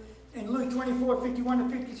through. In Luke 24, 51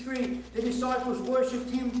 to 53, the disciples worshipped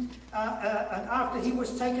him and after he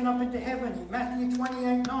was taken up into heaven. In Matthew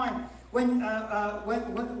 28, 9,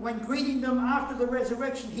 when greeting them after the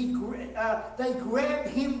resurrection, they grabbed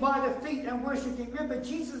him by the feet and worshipped him. Remember,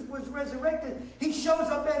 Jesus was resurrected. He shows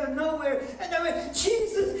up out of nowhere, and they went,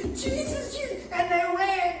 Jesus, Jesus, Jesus. And they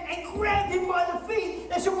ran and grabbed him by the feet.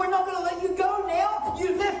 They said, we're not going to let you go now.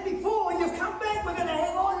 You left before. You've come back. We're going to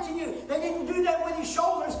hang on to you. They didn't do that with his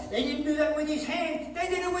shoulders. They didn't do that with his hands. They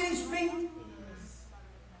did it with his feet.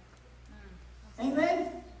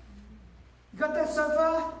 Amen? You got that so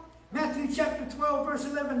far? Matthew chapter 12, verse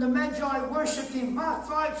 11, the Magi worshipped him. Mark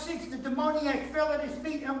 5, 6, the demoniac fell at his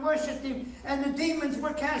feet and worshipped him, and the demons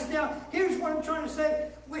were cast out. Here's what I'm trying to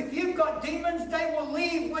say. If you've got demons, they will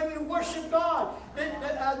leave when you worship God.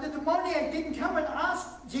 The demoniac didn't come and ask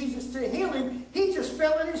Jesus to heal him. He just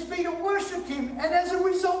fell at his feet and worshipped him. And as a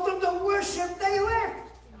result of the worship, they left.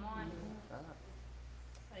 Come on.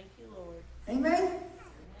 Thank you, Lord. Amen?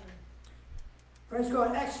 Praise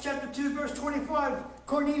God. Acts chapter 2, verse 25.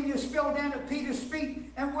 Cornelius fell down at Peter's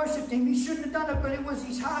feet and worshipped him. He shouldn't have done it, but it was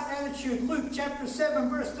his heart attitude. Luke chapter 7,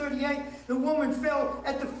 verse 38. The woman fell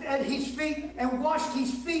at his feet and washed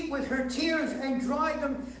his feet with her tears and dried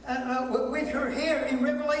them with her hair. In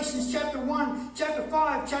Revelations chapter 1, chapter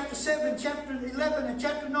 5, chapter 7, chapter 11, and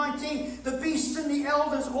chapter 19, the beasts and the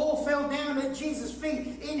elders all fell down at Jesus'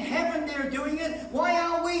 feet. In heaven they're doing it. Why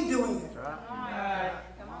are we doing it?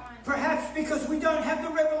 Perhaps because we don't have the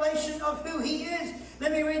revelation of who he is.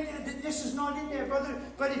 Let me read, this is not in there, brother,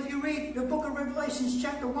 but if you read the book of Revelations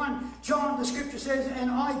chapter 1, John, the scripture says, and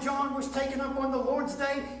I, John, was taken up on the Lord's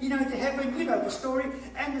day, to heaven, you know the story,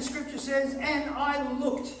 and the scripture says, and I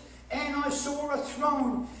looked, and I saw a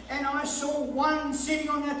throne, and I saw one sitting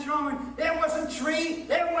on that throne. There wasn't three,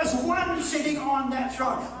 there was one sitting on that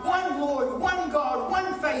throne. One Lord, one God,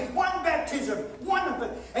 one faith, one baptism, one of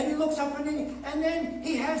it. And he looks up and then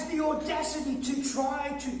he has the audacity to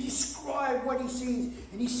try to describe what he sees.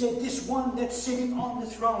 And he said, this one that's sitting on the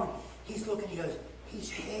throne, he's looking, he goes, his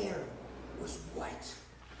hair was white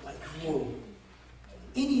like wool.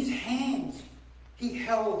 In his hands, he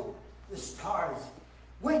held the stars.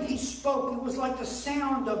 When he spoke, it was like the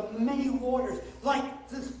sound of many waters, like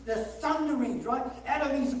the thunderings, right? Out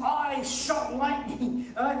of his eyes shot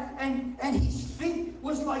lightning, and his feet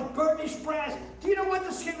was like burnished brass. Do you know what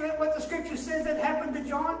the scripture says that happened to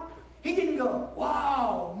John? He didn't go,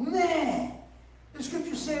 wow, man. The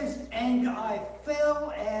scripture says, and I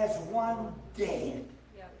fell as one dead.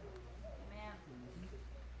 Yep. Amen.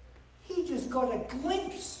 He just got a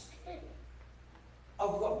glimpse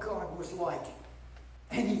of what God was like.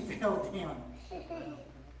 And he fell down.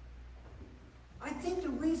 I think the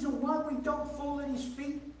reason why we don't fall at his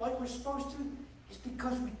feet like we're supposed to is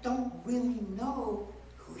because we don't really know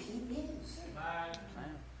who he is.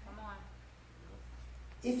 Come on.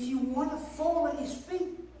 If you want to fall at his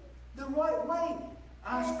feet the right way,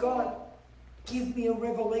 ask God, give me a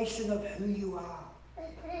revelation of who you are.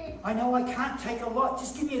 I know I can't take a lot.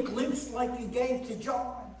 Just give me a glimpse like you gave to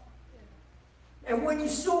John. And when you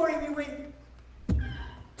saw him, you went,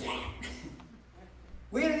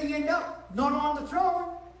 where did he end up? Not on the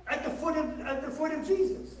throne, at the foot of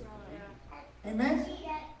Jesus. Amen?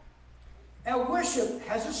 Our worship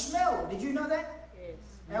has a smell. Did you know that? Yes.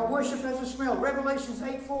 Our worship has a smell. Revelations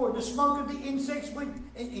 8:4. The smoke of the incense.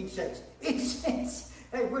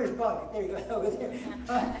 Hey, where's Bobby? There you go, over there.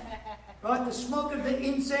 Right, the smoke of the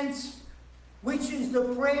incense, which is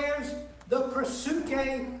the prayers, the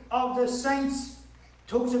pursuke of the saints,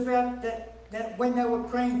 talks about that when they were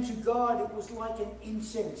praying to God, it was like an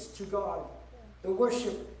incense to God. The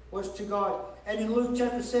worship was to God. And in Luke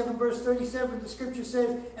chapter 7, verse 37, the scripture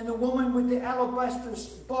says, and the woman with the alabaster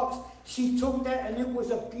box, she took that and it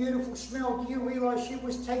was a beautiful smell. Do you realize she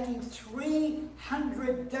was taking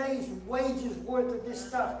 300 days' wages worth of this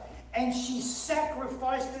stuff? And she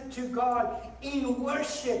sacrificed it to God in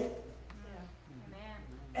worship.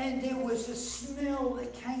 Yeah. And there was a smell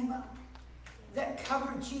that came up that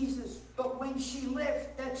covered Jesus. But when she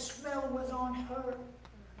left, that smell was on her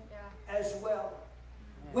as well.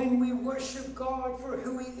 When we worship God for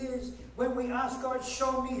who He is, when we ask God,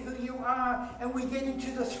 show me who you are, and we get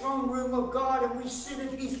into the throne room of God and we sit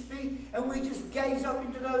at His feet and we just gaze up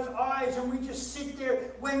into those eyes and we just sit there,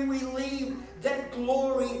 when we leave, that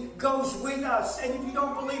glory goes with us. And if you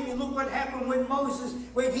don't believe me, look what happened when Moses,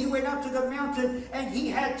 when he went up to the mountain and he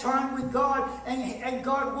had time with God, and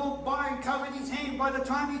God walked by and covered his hand. By the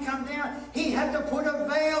time he come down, he had to put a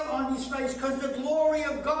veil on his face because the glory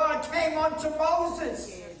of God came onto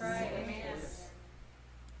Moses. Right. Amen.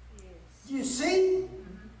 Do you see?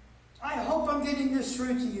 I hope I'm getting this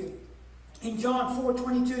through to you. In John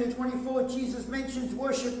 4:22-24, Jesus mentions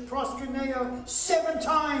worship, proskuneo, 7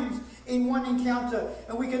 times in one encounter.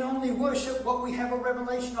 And we can only worship what we have a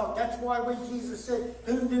revelation of. That's why when Jesus said,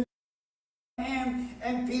 whom do I am?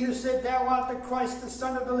 And Peter said, thou art the Christ, the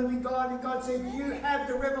Son of the living God. And God said, you have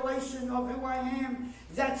the revelation of who I am.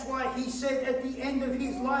 That's why he said at the end of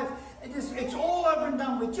his life, it's all over and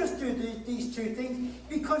done with. Just do these 2 things.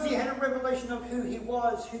 Because he had a revelation of who he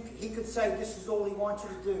was, he could say, this is all he wants you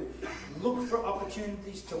to do. Look for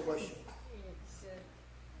opportunities to worship.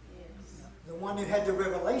 The one who had the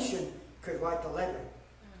revelation could write the letter.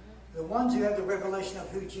 The ones who have the revelation of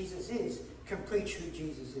who Jesus is can preach who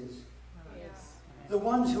Jesus is. The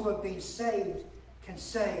ones who have been saved can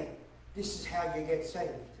say, this is how you get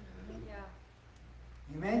saved.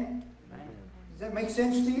 Amen? Does that make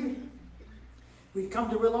sense to you? We've come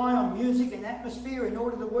to rely on music and atmosphere in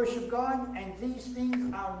order to worship God, and these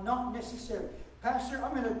things are not necessary. Pastor,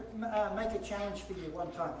 I'm going to make a challenge for you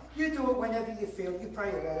one time. You do it whenever you feel, you pray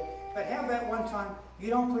about it. But how about one time you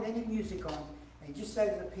don't put any music on and just say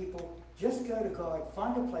to the people, just go to God,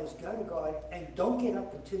 find a place, go to God, and don't get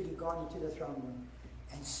up until you've gone into the throne room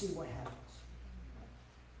and see what happens.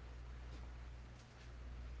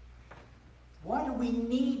 Why do we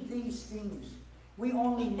need these things? We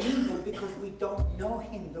only need them because we don't know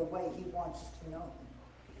Him the way He wants us to know Him.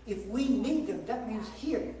 If we need them, that means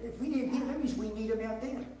here. If we need Him, that means we need Him out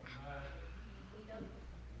there.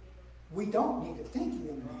 We don't need it. Thank you,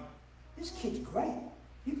 young man. This kid's great.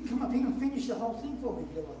 You can come up here and finish the whole thing for me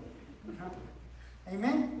if you like.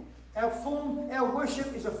 Amen? Our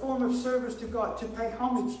worship is a form of service to God. To pay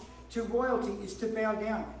homage to royalty is to bow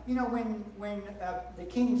down. You know, when the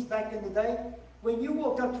kings back in the day, when you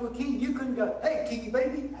walked up to a king, you couldn't go, hey, kingy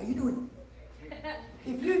baby, how you doing?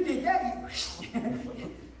 If you did that,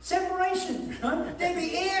 separation, right? There'd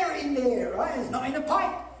be air in there, right? It's not in a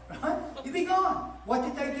pipe, right? You'd be gone. What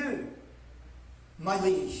did they do? My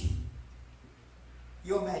liege,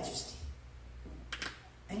 your majesty.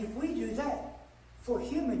 And if we do that for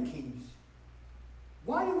human kings,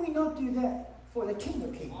 why do we not do that for the King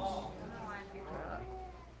of Kings?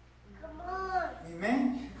 Come on.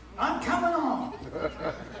 Amen? I'm coming on.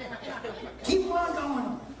 Keep on going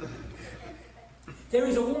on. There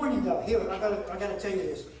is a warning though. Here, I gotta tell you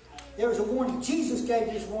this. There is a warning. Jesus gave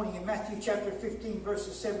this warning in Matthew chapter 15,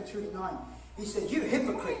 verses 7 through 9. He said, you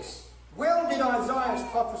hypocrites, well did Isaiah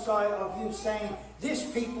prophesy of you, saying, this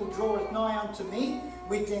people draweth nigh unto me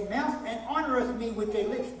with their mouth, and honoureth me with their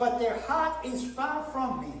lips, but their heart is far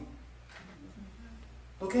from me.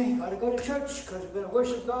 Okay, gotta go to church because we're going to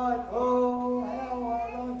worship God. Oh, how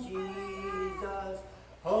I love Jesus.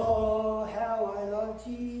 Oh, how I love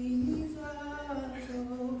Jesus.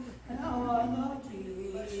 Oh, how I love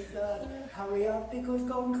Jesus. Hurry up because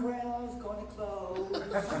Golden Corral's going to close.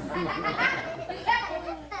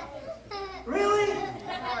 Really?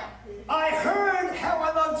 I heard how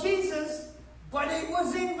I love Jesus, but it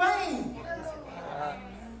was in vain.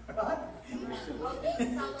 Right?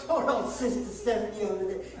 Poor old Sister Stephanie over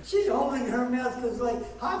there. She's holding her mouth because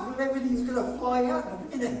like half of everything's going to fly out in a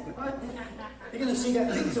minute. Right? You're going to see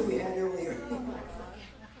that pizza we had earlier.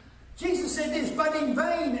 Jesus said this, but in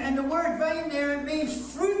vain, and the word vain there, it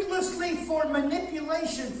means fruitlessly, for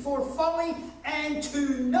manipulation, for folly, and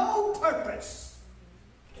to no purpose.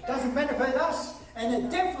 It doesn't benefit us, and it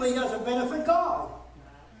definitely doesn't benefit God.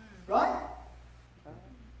 Right?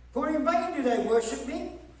 For in vain do they worship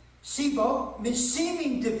me. Sibo,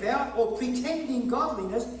 seeming devout or pretending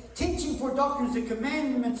godliness, teaching for doctrines the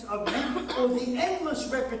commandments of men, or the endless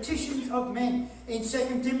repetitions of men. In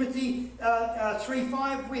 2 Timothy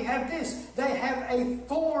 3:5 we have this. They have a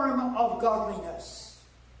form of godliness,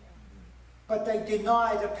 but they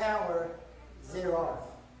deny the power thereof.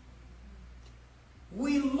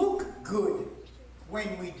 We look good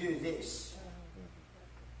when we do this.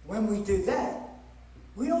 When we do that,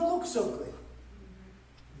 we don't look so good.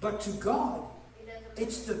 But to God,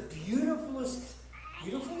 it's the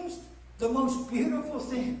the most beautiful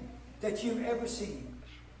thing that you've ever seen.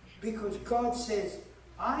 Because God says,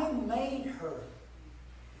 I made her.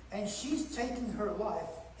 And she's taking her life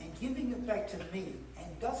and giving it back to me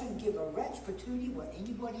and doesn't give a rat's patootie what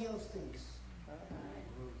anybody else thinks.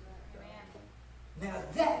 Now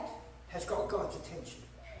that has got God's attention.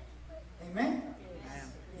 Amen?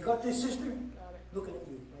 You got this, sister? Looking at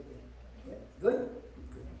you right there. Yeah. Good?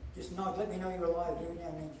 Good. Just nod. Let me know you're alive every now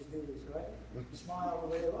and then. Just do this, all right? Smile or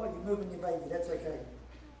whatever. Oh, you're moving your baby. That's okay.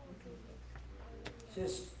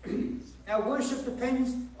 Just our worship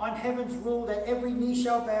depends on heaven's rule that every knee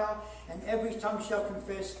shall bow and every tongue shall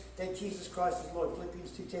confess that Jesus Christ is Lord.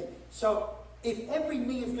 Philippians 2:10. So if every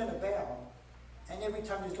knee is going to bow and every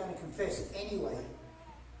tongue is going to confess anyway,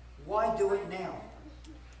 why do it now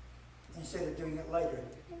instead of doing it later?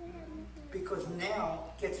 Because now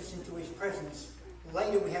gets us into his presence.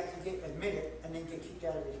 Later we have to admit it and then get kicked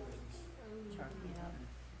out of his presence.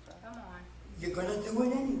 Come on. You're going to do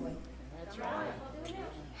it anyway. That's right.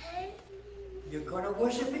 You're going to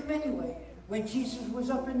worship him anyway. When Jesus was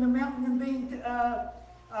up in the mountain and being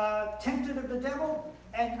tempted of the devil,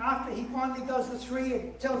 and after he finally does the three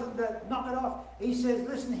and tells him to knock it off, he says,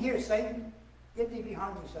 listen here, Satan, get thee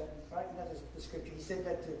behind me, Satan. Right? And that is the scripture. He said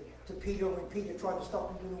that to Peter when Peter tried to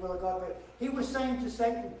stop him doing the will of God. But he was saying to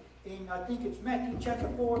Satan in, I think it's Matthew chapter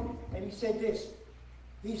 4, and he said this.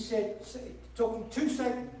 He said, talking to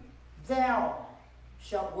Satan, thou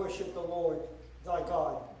shalt worship the Lord thy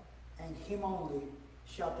God, and him only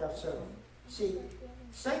shalt thou serve. See,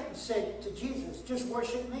 Satan said to Jesus, just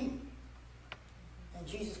worship me. And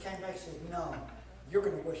Jesus came back and said, no, you're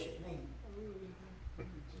going to worship me.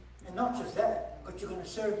 And not just that, but you're going to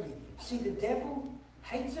serve me. See, the devil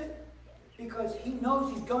hates it because he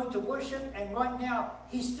knows he's going to worship, and right now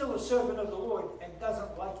he's still a servant of the Lord and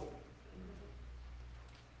doesn't like it.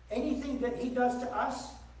 Anything that he does to us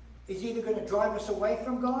is either going to drive us away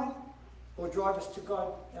from God or drive us to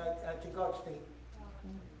God, to God's feet.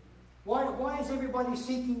 Why is everybody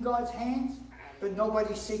seeking God's hands, but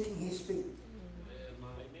nobody's seeking his feet?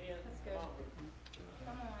 That's good.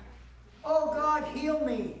 Come on. Oh, God, heal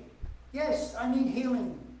me. Yes, I need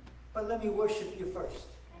healing, but let me worship you first.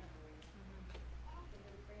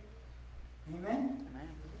 Amen?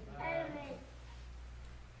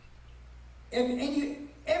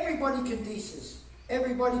 Everybody can desis.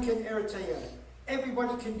 Everybody can eriteo.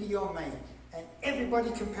 Everybody can diome. And everybody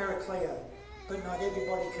can paracleo. But not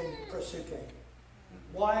everybody can persuke.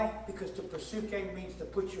 Why? Because to persuke means to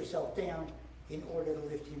put yourself down in order to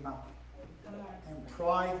lift him up. And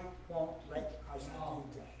pride won't let us do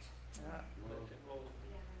that.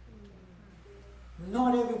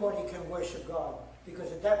 Not everybody can worship God,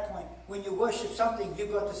 because at that point, when you worship something,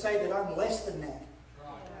 you've got to say that I'm less than that.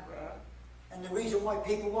 And the reason why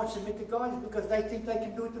people won't submit to God is because they think they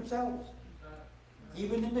can do it themselves.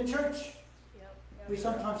 Even in the church, we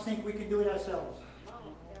sometimes think we can do it ourselves.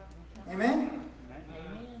 Amen?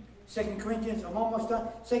 2 Corinthians, I'm almost done.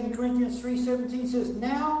 2 Corinthians 3:17 says,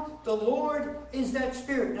 now the Lord is that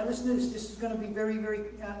Spirit. Now listen to this. This is going to be very, very,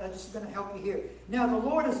 this is going to help you here. Now the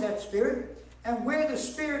Lord is that Spirit, and where the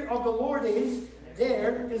Spirit of the Lord is,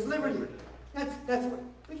 there is liberty. That's what.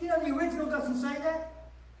 But you know, the original doesn't say that.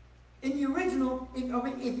 In the original,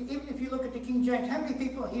 even if you look at the King James, how many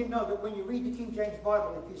people here know that when you read the King James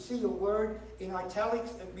Bible, if you see a word in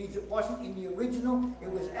italics, it means it wasn't in the original. It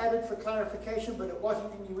was added for clarification, but it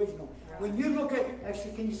wasn't in the original. When you look at,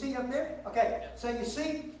 actually, can you see up there? Okay, so you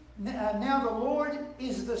see, now the Lord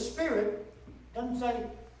is the Spirit. It doesn't say,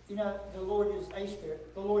 you know, the Lord is a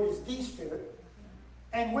Spirit. The Lord is the Spirit.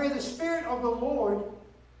 And where the Spirit of the Lord,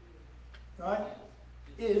 right,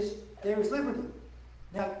 is, there is liberty.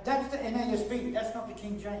 Now, that's the NASB. That's not the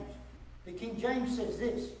King James. The King James says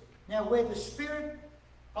this. Now, where the Spirit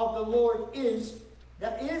of the Lord is,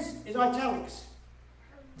 that is italics.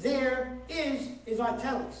 There is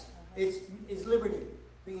italics. It's liberty.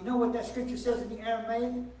 But you know what that scripture says in the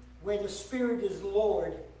Aramaic? Where the Spirit is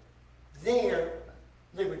Lord, there,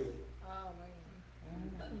 liberty. Oh,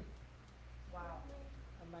 man. Wow.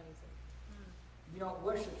 Amazing. You don't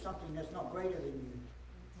worship something that's not greater than you.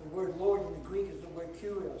 The word Lord in the Greek is the word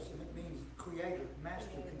kurios, and it means creator, master,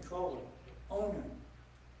 controller, owner.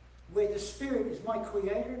 Where the Spirit is my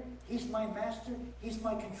creator, he's my master, he's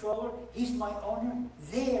my controller, he's my owner,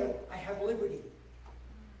 there I have liberty.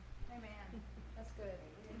 Amen. That's good.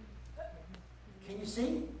 Can you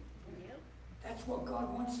see? That's what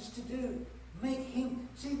God wants us to do. Make him,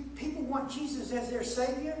 see, people want Jesus as their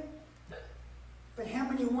Savior, but how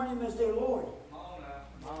many want him as their Lord?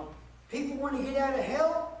 People want to get out of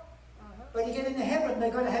hell, but to get into heaven,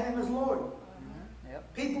 they've got to have him as Lord.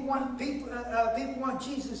 People want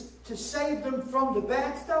Jesus to save them from the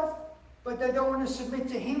bad stuff, but they don't want to submit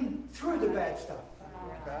to him through the bad stuff.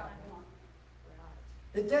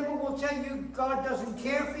 The devil will tell you God doesn't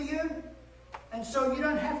care for you, and so you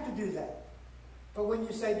don't have to do that. But when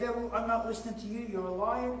you say, devil, I'm not listening to you, you're a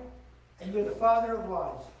liar, and you're the father of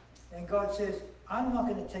lies. And God says, I'm not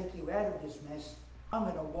going to take you out of this mess. I'm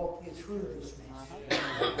going to walk you through this mess.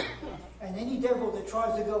 And any devil that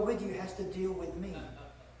tries to go with you has to deal with me.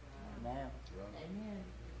 Amen.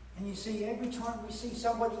 And you see, every time we see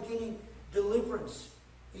somebody getting deliverance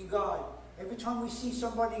in God, every time we see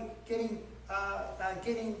somebody getting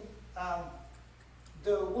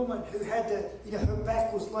the woman who had her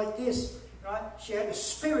back was like this, right? She had a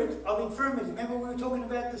spirit of infirmity. Remember we were talking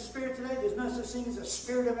about the spirit today? There's no such thing as a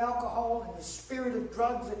spirit of alcohol and the spirit of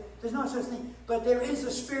drugs. There's no such thing. But there is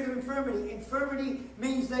a spirit of infirmity. Infirmity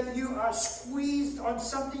means that you are squeezed on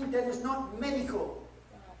something that is not medical.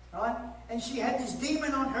 Right? And she had this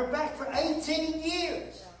demon on her back for 18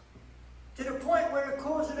 years. To the point where it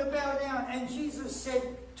caused her to bow down. And Jesus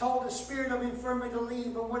told the spirit of infirmity to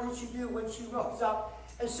leave. And what did she do when she rose up?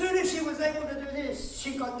 As soon as she was able to do this,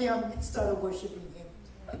 she got down and started worshiping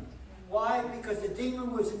him. Why? Because the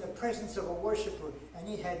demon was in the presence of a worshiper, and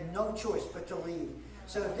he had no choice but to leave.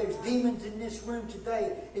 So if there's demons in this room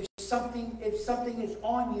today, if something is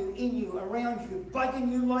on you, in you, around you,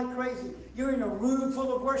 bugging you like crazy, you're in a room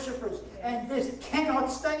full of worshipers, and this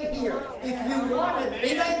cannot stay here. If you want it,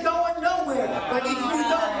 it ain't going nowhere. But if you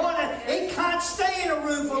don't want it, it can't stay in a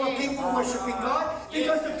room full of people worshiping God,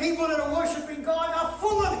 because the people that are worshiping God are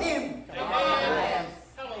full of Him.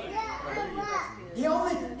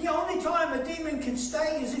 The only time a demon can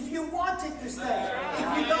stay is if you want it to stay.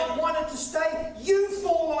 If you don't want it to stay, you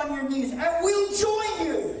fall on your knees and we'll join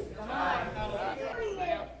you.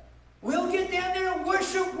 We'll get down there and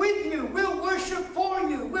worship with you. We'll worship for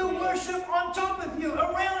you. We'll worship on top of you,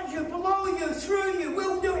 around you, below you, through you.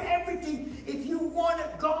 We'll do everything. If you want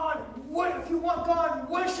God,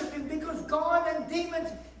 worship Him, because God and demons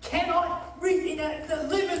cannot live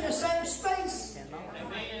in the same space.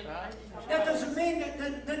 That doesn't mean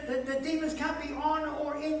that the demons can't be on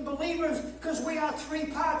or in believers, because we are three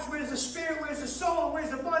parts. Where's the spirit, where's the soul,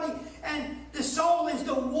 where's the body? And the soul is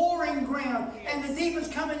the warring ground. And the demons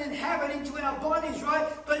come and inhabit into our bodies, right?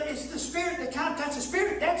 But it's the spirit that can't touch the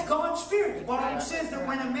spirit. That's God's spirit. The Bible says that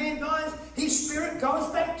when a man dies, his spirit goes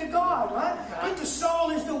back to God, right? But the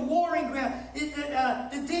soul is the warring ground.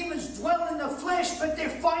 The demons dwell in the flesh, but they're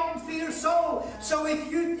fighting for your soul. So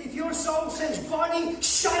if your soul says, body,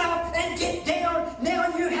 shut up and get down,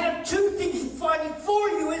 now you have two things fighting for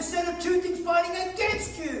you instead of two things fighting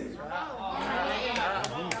against you.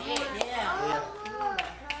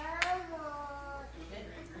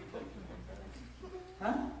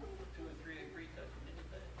 Huh?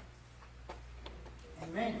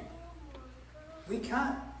 Amen. We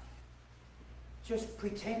can't just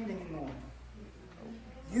pretend anymore.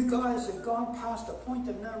 You guys have gone past the point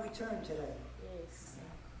of no return today.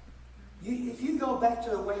 If you go back to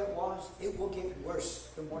the way it was, it will get worse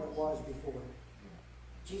than what it was before.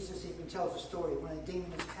 Jesus even tells a story. When a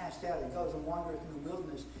demon is cast out, it goes and wanders in the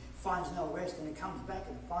wilderness, finds no rest, and it comes back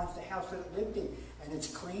and finds the house that it lived in. And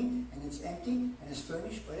it's clean, and it's empty, and it's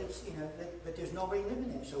furnished, but it's, but there's nobody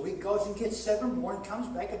living there. So he goes and gets 7 more and comes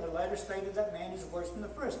back, and the latter state of that man is worse than the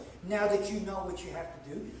first. Now that you know what you have to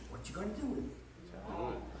do, what you going to do with it?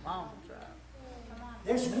 Come on.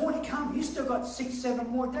 There's more to come. You still got 6, 7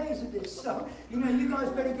 more days of this. So, you guys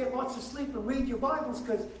better get lots of sleep and read your Bibles,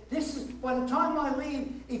 because this is, by the time I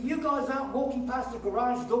leave, if you guys aren't walking past the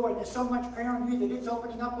garage door and there's so much power on you that it's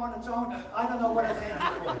opening up on its own, I don't know what I thank you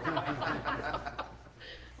for.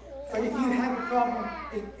 But if you have a problem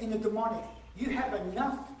in the demonic, you have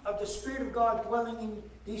enough of the Spirit of God dwelling in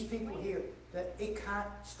these people here that it can't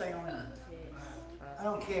stay on you. I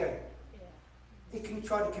don't care. It can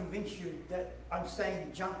try to convince you that I'm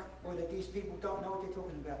saying junk or that these people don't know what they're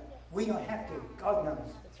talking about. We don't have to. God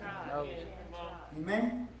knows. That's right.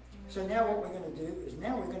 Amen? So now what we're going to do is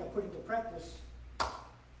now we're going to put into practice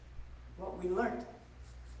what we learned.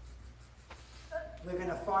 We're going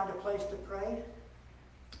to find a place to pray.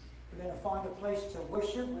 We're going to find a place to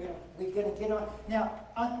worship. We're going to get on. Now,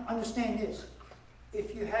 understand this.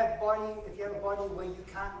 If you have a body where you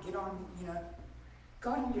can't get on,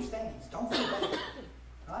 God understands. Don't feel bad,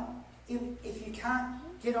 right? If you can't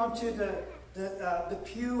get onto the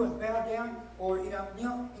pew and bow down, or and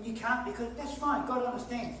you can't, because that's fine. God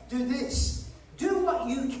understands. Do this. Do what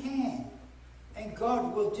you can, and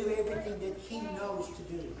God will do everything that He knows to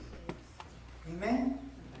do. Amen.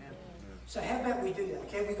 So how about we do that?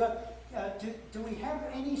 Okay, we got. Do we have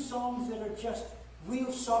any songs that are just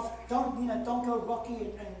real soft? Don't go rocky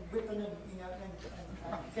and ripping and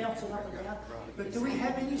bouncing up and down. But do we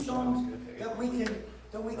have any songs that we can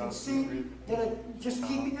that we can sing, that are just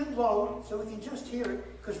keeping it low so we can just hear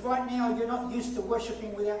it. Because right now you're not used to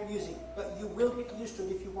worshiping without music, but you will get used to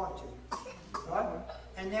it if you want to. Right?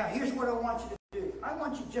 And now here's what I want you to do. I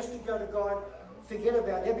want you just to go to God, forget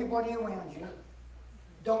about everybody around you.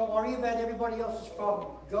 Don't worry about everybody else's problem.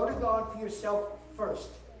 Go to God for yourself first.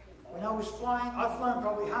 When I was flying, I've flown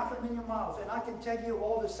probably 500,000 miles, and I can tell you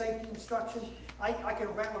all the safety instructions. I can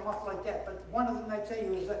rattle them off like that, but one of them they tell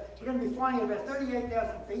you is that we're going to be flying at about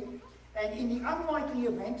 38,000 feet, and in the unlikely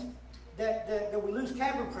event that we lose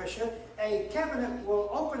cabin pressure, a cabinet will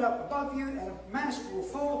open up above you, and a mask will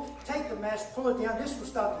fall. Take the mask, pull it down. This will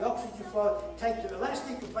start the oxygen flow. Take the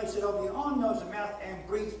elastic and place it over your arm, nose, and mouth, and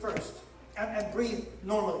breathe first. And breathe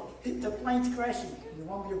normally. The plane's crashing. You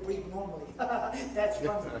want me to breathe normally? That's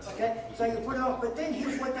funny. Okay? So you put it off. But then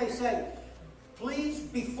here's what they say. Please,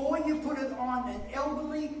 before you put it on an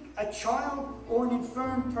elderly, a child, or an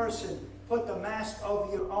infirm person, put the mask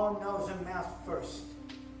over your own nose and mouth first.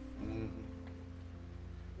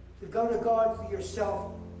 So go to God for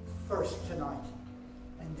yourself first tonight.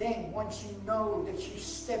 And then once you know that you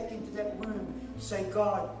stepped into that room, say,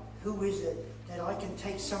 God, who is it that I can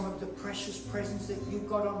take some of the precious presents that you've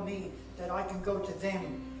got on me, that I can go to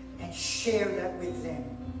them and share that with them?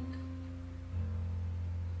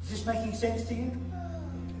 Is this making sense to you?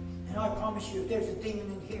 And I promise you, if there's a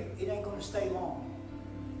demon in here, it ain't going to stay long.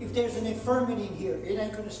 If there's an infirmity in here, it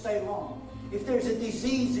ain't going to stay long. If there's a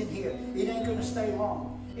disease in here, it ain't going to stay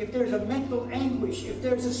long. If there's a mental anguish, if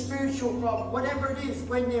there's a spiritual problem, whatever it is,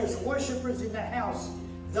 when there's worshipers in the house,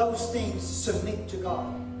 those things submit to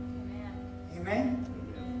God. Amen?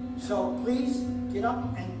 So please get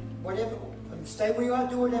up and whatever, stay where you are,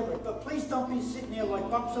 do whatever. But please don't be sitting there like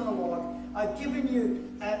bumps on a log. I've given you,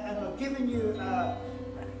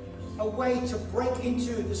 a way to break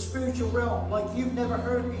into the spiritual realm like you've never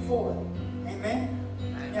heard before. Amen?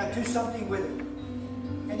 Now do something with it.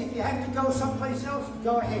 And if you have to go someplace else,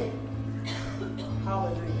 go ahead.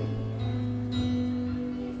 Hallelujah.